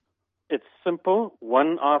difference? It's simple.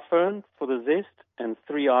 1 iPhone for the Zest and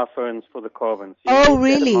 3 iPhones for the Carbon. So you Oh, get that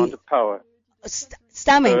really? amount of power.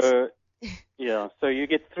 Stunning. Yeah, so you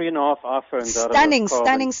get 3.5 iPhones out Stunning, of the Carbon.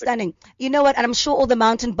 stunning, stunning. You know what? And I'm sure all the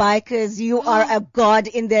mountain bikers, you are a god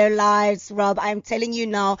in their lives, Rob. I'm telling you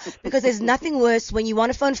now, because there's nothing worse when you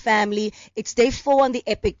want to phone family. It's day 4 on the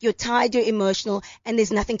Epic. You're tired, you're emotional, and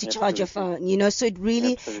there's nothing to charge your phone, you know? So it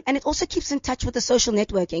really, and it also keeps in touch with the social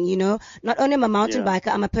networking, you know? Not only am I a mountain biker,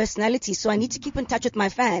 I'm a personality, so I need to keep in touch with my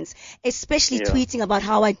fans, especially tweeting about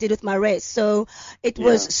how I did with my race. So it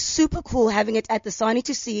was super cool having it at the Sani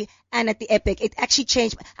to See and at the Epic. It actually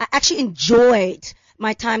changed. I actually enjoyed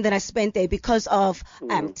my time that I spent there because of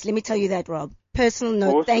Amped. Let me tell you that, Rob. Personal note,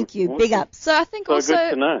 Awesome, thank you. awesome. Big ups. So I think So good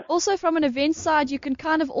to know. also from an event side, you can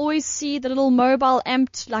kind of always see the little mobile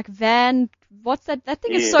amped like van. What's that? That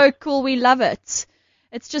thing is Yes. so cool. We love it.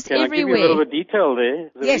 It's just Can I give you a little everywhere. bit of detail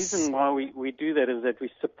there? The Yes. reason why we do that is that we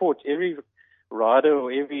support every rider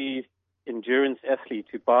or every endurance athlete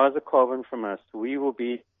who buys a Carbon from us. We will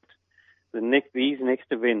be these next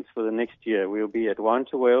events for the next year. We'll be at Wine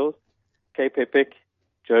to Wales, Cape Epic,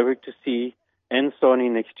 Joburg to Sea, and Sani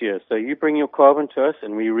next year. So you bring your Carbon to us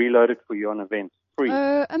and we reload it for you on events. Free.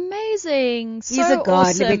 Oh, amazing! He's So a god,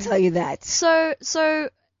 awesome. let me tell you that. So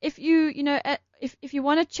if you if you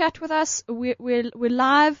want to chat with us, we're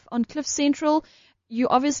live on Cliff Central. You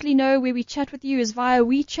obviously know where we chat with you is via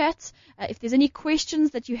WeChat. If there's any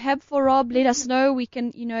questions that you have for Rob, let us know. We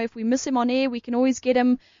can, if we miss him on air, we can always get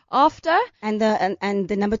him after. And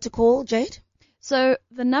the number to call, Jade? So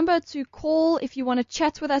the number to call if you want to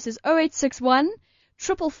chat with us is 0861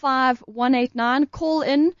 555 189. Call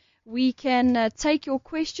in. We can take your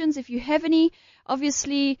questions if you have any.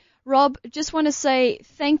 Obviously, Rob, just want to say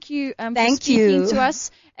thank you for speaking to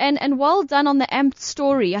us. And well done on the Amped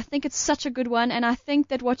story. I think it's such a good one. And I think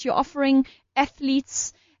that what you're offering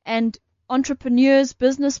athletes and entrepreneurs,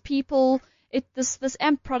 business people, this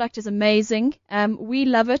Amped product is amazing. We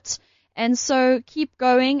love it. And so keep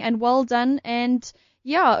going and well done. And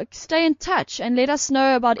yeah, stay in touch and let us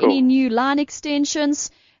know about any new line extensions.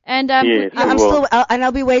 And Yes, I'm we will. still, and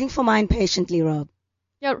I'll be waiting for mine patiently, Rob.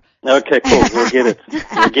 yeah, Okay, cool. We'll get it.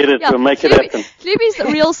 We'll get it. We'll make it happen. Libby's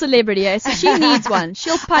a real celebrity, so she needs one.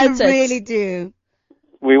 She'll I punt it. really do.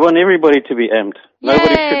 We want everybody to be amped. Nobody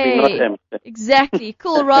should be not Yay. amped. Exactly.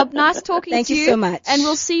 Cool, Rob. Nice talking Thank to you so much. And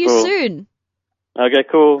we'll see you Cool. soon. Okay,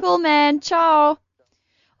 cool. Cool, man. Ciao.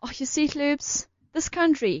 Oh, you see, Loops, this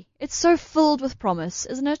country, it's so filled with promise,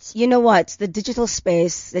 isn't it? You know what? The digital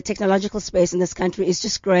space, the technological space in this country is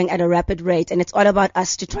just growing at a rapid rate, and it's all about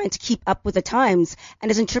us to trying to keep up with the times. And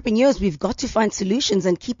as entrepreneurs, we've got to find solutions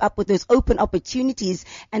and keep up with those open opportunities.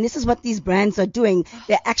 And this is what these brands are doing.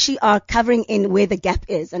 They actually are covering in where the gap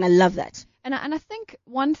is, and I love that. And I think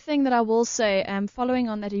one thing that I will say, following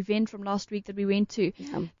on that event from last week that we went to,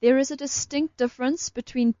 there is a distinct difference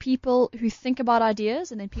between people who think about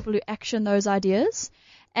ideas and then people who action those ideas.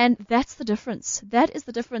 And that's the difference. That is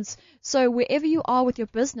the difference. So wherever you are with your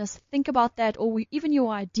business, think about that, or even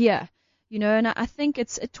your idea, and I think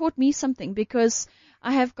it taught me something, because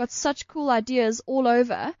I have got such cool ideas all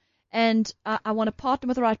over, and I want to partner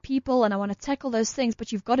with the right people and I want to tackle those things,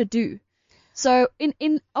 but you've got to do. So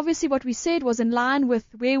in obviously what we said was in line with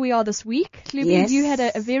where we are this week. Klubi, Yes. you had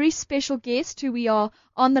a very special guest who we are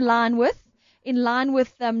on the line with. in line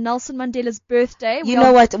with Nelson Mandela's birthday. You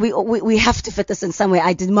know what? We have to fit this in some way.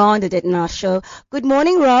 I demanded it in our show. Good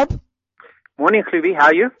morning, Rob. Morning, Klubi. How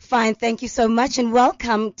are you? Fine, thank you so much, and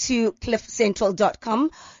welcome to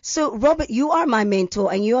cliffcentral.com. So, Robert, you are my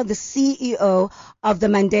mentor, and you are the CEO of the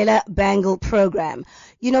Mandela Bangle program.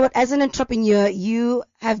 You know what? As an entrepreneur, you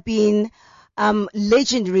have been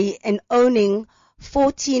legendary in owning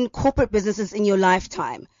 14 corporate businesses in your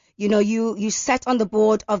lifetime. You know, you sat on the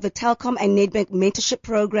board of the Telkom and Nedbank mentorship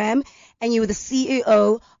program, and you were the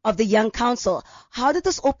CEO of the Young Council. How did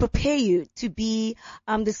this all prepare you to be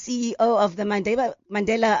the CEO of the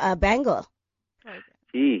Mandela Bangle?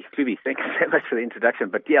 Gee, Klubi, thanks so much for the introduction.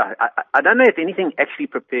 But yeah, I don't know if anything actually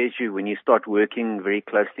prepares you when you start working very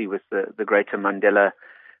closely with the greater Mandela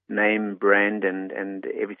name, brand, and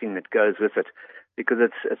everything that goes with it, because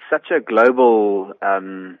it's such a global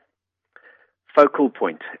focal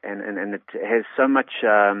point, and it has so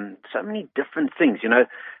many different things. You know,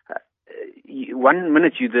 1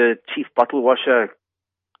 minute you're the chief bottle washer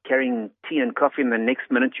carrying tea and coffee, and the next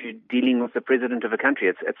minute you're dealing with the president of a country.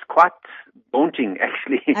 It's quite daunting,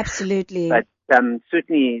 actually. Absolutely. But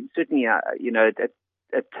certainly, you know,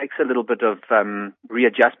 it takes a little bit of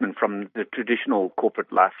readjustment from the traditional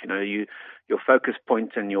corporate life. You know, your focus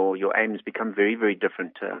point and your aims become very, very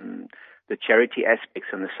different. The charity aspects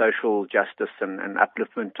and the social justice and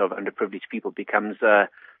upliftment of underprivileged people becomes a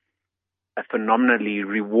phenomenally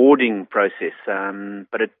rewarding process.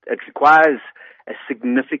 But it requires a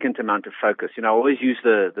significant amount of focus. You know, I always use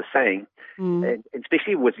the saying,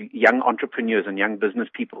 especially with young entrepreneurs and young business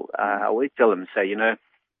people, I always tell them, say, you know,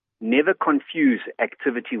 never confuse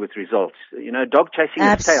activity with results. You know, dog chasing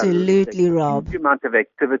its tail. Absolutely, Rob. Huge amount of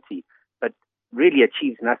activity, but really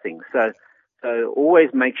achieves nothing. So always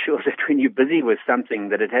make sure that when you're busy with something,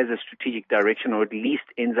 that it has a strategic direction, or at least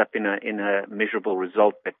ends up in a measurable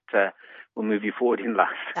result that will move you forward in life.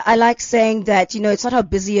 I like saying that, you know, it's not how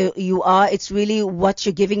busy you are, it's really what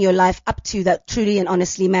you're giving your life up to that truly and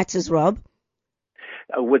honestly matters, Rob.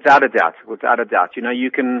 Without a doubt. You know,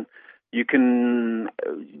 you can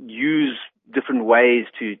use different ways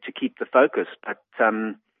to keep the focus, but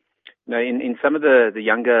you know, in some of the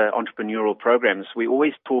younger entrepreneurial programs, we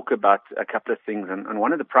always talk about a couple of things, and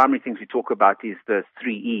one of the primary things we talk about is the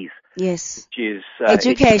 3 E's. Yes. Which is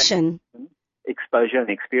education, exposure, and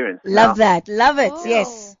experience. Love it.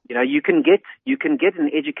 Yes. You know, you can get an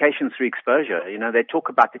education through exposure. You know, they talk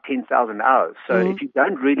about the 10,000 hours. So if you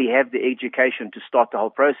don't really have the education to start the whole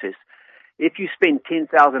process, if you spend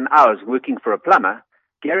 10,000 hours working for a plumber,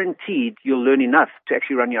 guaranteed you'll learn enough to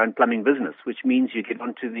actually run your own plumbing business, which means you get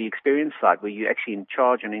onto the experience side where you're actually in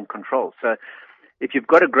charge and in control. So if you've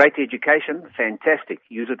got a great education, fantastic.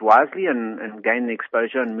 Use it wisely and gain the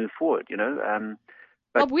exposure and move forward, you know.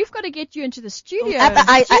 Rob, we've got to get you into the studio.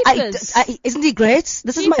 Isn't he great?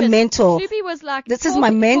 This is my mentor. Klubi was like, this is my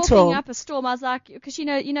mentor. Talking up a storm. I was like, because you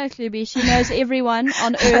know Klubi, she knows everyone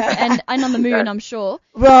on Earth and on the moon, I'm sure.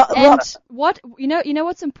 What you know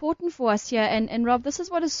what's important for us here, and Rob, this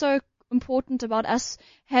is what is so important about us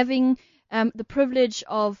having the privilege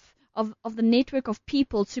of the network of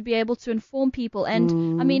people to be able to inform people.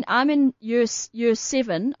 And I mean, I'm in year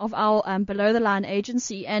 7 of our below the line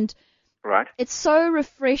agency, and right. It's so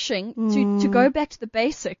refreshing to go back to the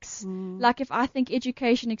basics. Like if I think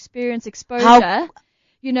education, experience, exposure,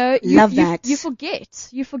 you know, you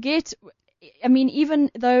forget. I mean,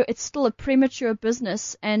 even though it's still a premature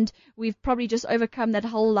business and we've probably just overcome that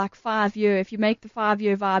whole like 5-year, if you make the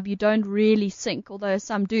 5-year vibe, you don't really sink, although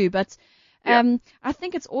some do. But I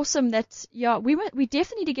think it's awesome that, we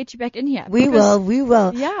definitely need to get you back in here. We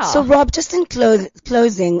will. Yeah. So Rob, just in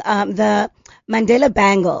closing, the Mandela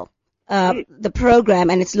Bangle, the program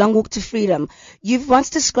and its Long Walk to Freedom, you've once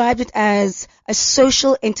described it as a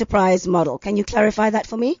social enterprise model. Can you clarify that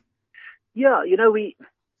for me? Yeah, you know,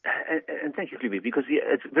 and thank you, Klubi, because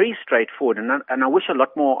it's very straightforward, and I wish a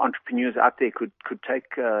lot more entrepreneurs out there could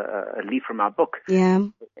take a leaf from our book. Yeah.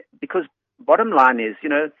 Because bottom line is, you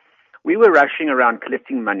know, we were rushing around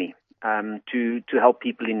collecting money to help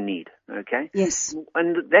people in need. Okay. Yes.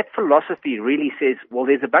 And that philosophy really says, well,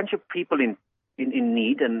 there's a bunch of people in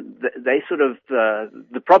need, and they sort of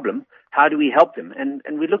the problem. How do we help them? And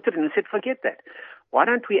we looked at it and said, forget that. Why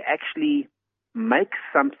don't we actually make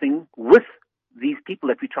something with these people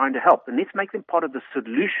that we're trying to help, and let's make them part of the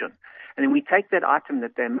solution. And then we take that item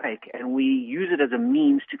that they make and we use it as a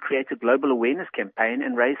means to create a global awareness campaign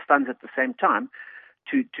and raise funds at the same time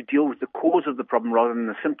to deal with the cause of the problem rather than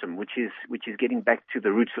the symptom, which is getting back to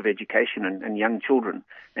the roots of education and young children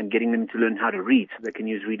and getting them to learn how to read so they can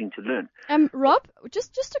use reading to learn. Rob,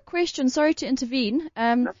 just a question. Sorry to intervene.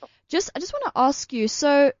 I just want to ask you.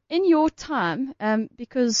 So, in your time,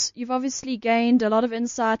 because you've obviously gained a lot of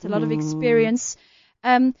insight, a lot of experience,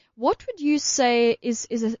 what would you say is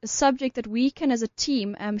a subject that we can, as a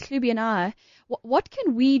team, Hlubi and I, what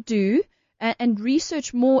can we do and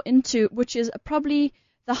research more into, which is probably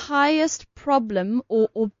the highest problem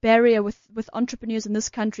or barrier with entrepreneurs in this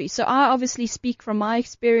country? So I obviously speak from my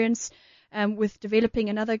experience with developing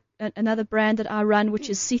another brand that I run, which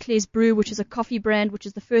is Sietle's Brew, which is a coffee brand, which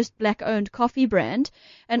is the first black-owned coffee brand.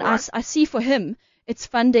 And right. I see for him, it's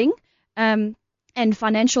funding and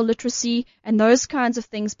financial literacy and those kinds of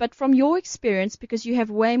things. But from your experience, because you have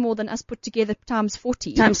way more than us put together times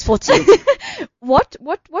 40. Times 40. What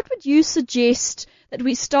would you suggest that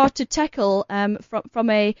we start to tackle from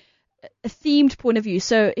a themed point of view?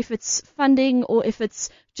 So if it's funding or if it's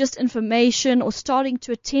just information or starting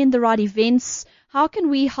to attend the right events, how can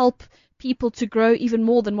we help people to grow even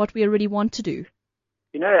more than what we already want to do?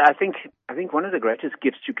 You know, I think one of the greatest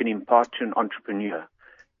gifts you can impart to an entrepreneur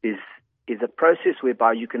is a process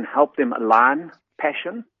whereby you can help them align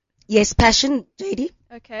passion. Yes, passion, JD.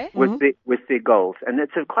 Okay. With their goals, and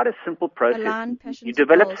it's quite a simple process. Align passion. You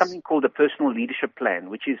develop something called a personal leadership plan,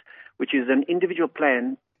 which is an individual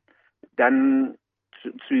plan done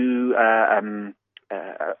through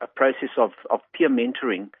a process of peer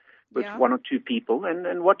mentoring with one or two people.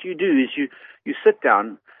 And what you do is you sit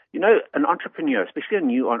down. You know, an entrepreneur, especially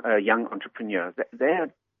a young entrepreneur,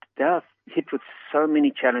 they're hit with so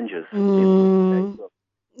many challenges.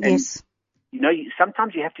 Yes. You know,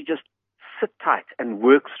 sometimes you have to just sit tight and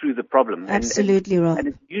work through the problem. Absolutely, Rob. And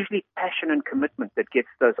it's usually passion and commitment that gets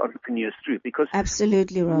those entrepreneurs through, because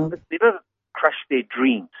absolutely, Rob. Never crush their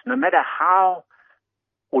dreams, no matter how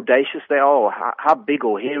audacious they are or how big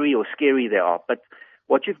or hairy or scary they are. But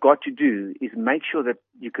what you've got to do is make sure that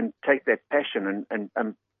you can take that passion and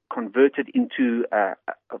convert it into a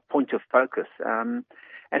point of focus.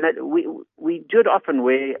 And that we do it often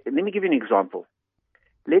where, let me give you an example.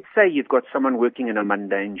 Let's say you've got someone working in a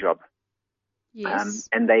mundane job. Yes.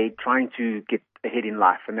 And they're trying to get ahead in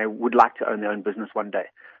life and they would like to own their own business one day.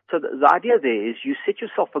 So the idea there is you set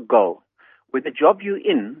yourself a goal where the job you're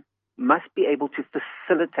in must be able to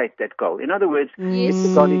facilitate that goal. In other words, if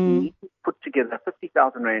the goal is you need to put together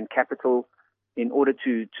 50,000 Rand capital in order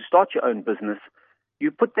to start your own business,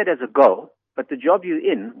 you put that as a goal. But the job you're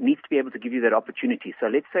in needs to be able to give you that opportunity. So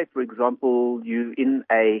let's say, for example, you're in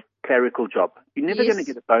a clerical job. You're never going to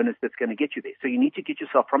get a bonus that's going to get you there. So you need to get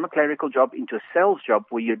yourself from a clerical job into a sales job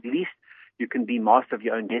where you at least you can be master of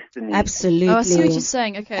your own destiny. Absolutely. Oh, I see what you're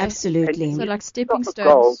saying. Okay. Absolutely. So like stepping stones.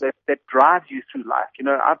 Goal that drives you through life. You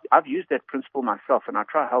know, I've used that principle myself, and I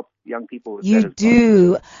try to help young people with that as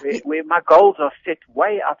do. Well. Where my goals are set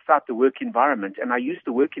way outside the work environment, and I use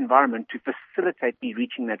the work environment to facilitate me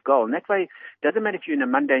reaching that goal. And that way, it doesn't matter if you're in a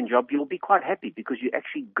mundane job, you'll be quite happy because you're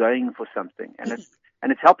actually going for something. And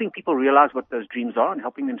it's helping people realize what those dreams are and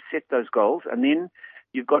helping them set those goals. And then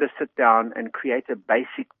you've got to sit down and create a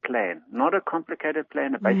basic plan, not a complicated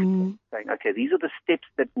plan, a basic plan, saying, okay, these are the steps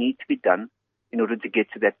that need to be done in order to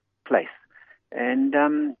get to that place. And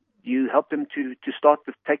you help them to start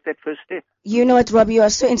to take that first step. You know what, Rob, you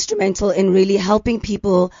are so instrumental in really helping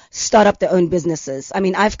people start up their own businesses. I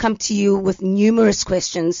mean, I've come to you with numerous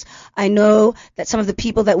questions. I know that some of the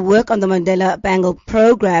people that work on the Mandela Bangle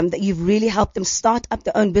program, that you've really helped them start up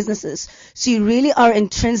their own businesses. So you really are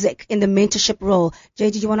intrinsic in the mentorship role.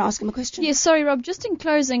 Jay, did you want to ask him a question? Yes, sorry, Rob. Just in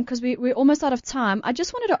closing, because we're almost out of time, I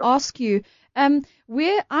just wanted to ask you,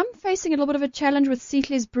 where I'm facing a little bit of a challenge with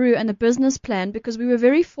Sietle's Brew and the business plan, because we were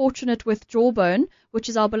very fortunate with Jawbone, which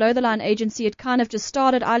is our below-the-line agency. It kind of just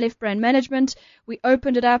started. I left brand management. We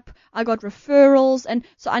opened it up. I got referrals. And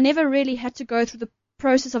so I never really had to go through the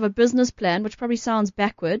process of a business plan, which probably sounds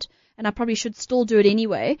backward, and I probably should still do it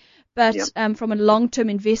anyway, but from a long-term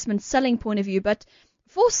investment selling point of view. But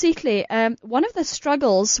for Sietle, one of the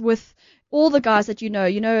struggles with all the guys that you know,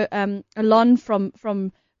 Alon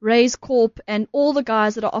from Raise Corp and all the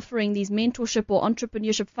guys that are offering these mentorship or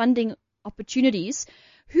entrepreneurship funding opportunities,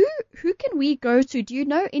 who can we go to? Do you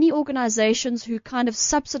know any organizations who kind of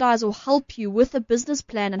subsidize or help you with a business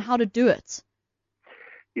plan and how to do it?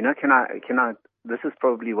 You know, can I, this is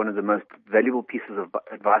probably one of the most valuable pieces of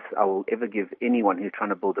advice I will ever give anyone who's trying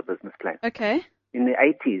to build a business plan. Okay. In the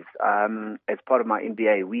 80s, as part of my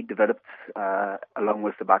MBA, we developed, along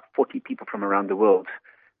with about 40 people from around the world,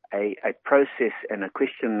 a process and a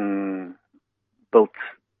question-built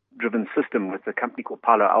driven system with a company called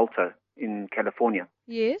Palo Alto in California.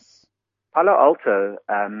 Yes. Palo Alto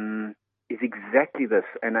is exactly this,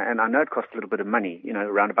 and I know it costs a little bit of money,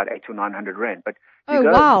 around about 800 or 900 rand. But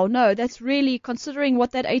wow, no, that's really, considering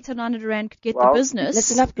what that 800 or 900 rand could get the business.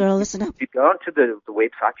 Listen up, girl, listen up. You go onto the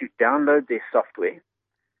website, you download their software.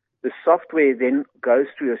 The software then goes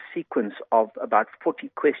through a sequence of about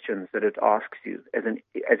 40 questions that it asks you as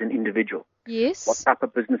an individual. Yes. What type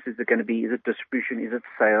of business is it going to be? Is it distribution? Is it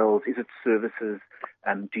sales? Is it services?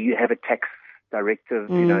 Do you have a tax directive?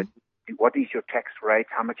 What is your tax rate?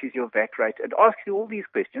 How much is your VAT rate? It asks you all these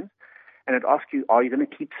questions, and it asks you, are you going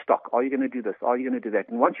to keep stock? Are you going to do this? Are you going to do that?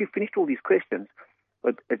 And once you've finished all these questions,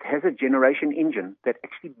 it has a generation engine that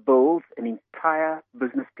actually builds an entire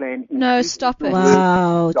business plan. No, stop it.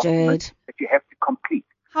 Wow, Jade. That you have to complete.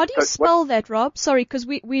 How do you spell that, Rob? Sorry, because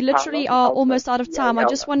we literally are almost out of time. I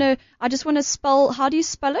just want to spell. How do you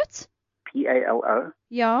spell it? PALO.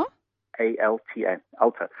 Yeah. ALTA,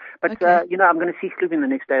 Alta. But, Okay. I'm going to see Klubi the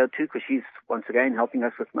next day or two because she's once again helping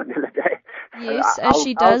us with Mandela Day. Yes, as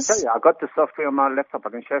she does. I'll tell you, I got the software on my laptop. I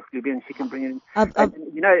can show Klubi and she can bring it in. I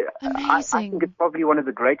think it's probably one of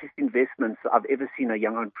the greatest investments I've ever seen a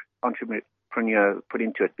young entrepreneur put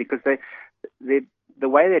into it, because the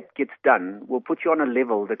way that gets done will put you on a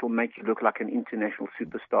level that will make you look like an international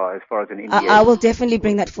superstar as far as an MBA. I will definitely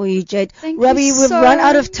bring that for you, Jade. Thank Robbie, you we've so run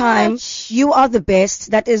out of time. much. You are the best.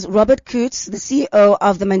 That is Robert Coutts, the CEO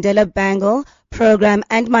of the Mandela Bangle program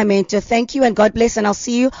and my mentor. Thank you and God bless, and I'll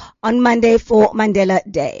see you on Monday for Mandela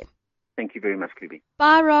Day. Thank you very much, Klubi.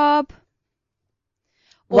 Bye, Rob.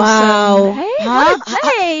 Wow. Awesome. Hey, Huh? what a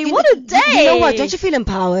day. What a day. You know what? Don't you feel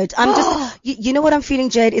empowered? I'm just, you know what I'm feeling,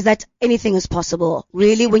 Jade, is that anything is possible.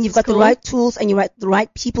 Really, when you've got the right tools and the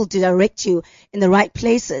right people to direct you in the right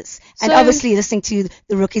places. And So- obviously listening to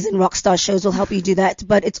the Rookies and Rockstar shows will help you do that.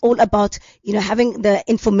 But it's all about, having the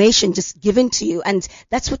information just given to you. And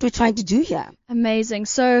that's what we're trying to do here. Amazing.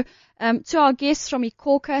 So, to our guests from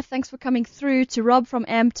Ikorka, thanks for coming through. To Rob from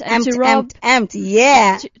Amped, and to Rob, Amped,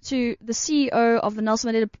 yeah. to the CEO of the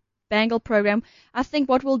Nelson Mandela Bangle program. I think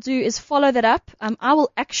what we'll do is follow that up. I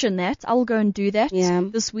will action that. I will go and do that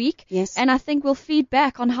this week. Yes. And I think we'll feed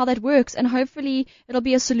back on how that works, and hopefully it'll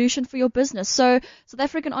be a solution for your business. So, South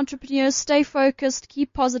African entrepreneurs, stay focused,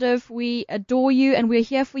 keep positive. We adore you, and we're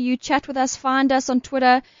here for you. Chat with us. Find us on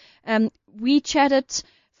Twitter. We chat it.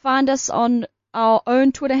 Find us on our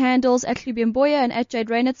own Twitter handles at Klubi Mboya and at Jade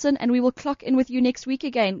Reinertson, and we will clock in with you next week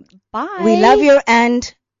again. Bye. We love you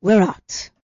and we're out.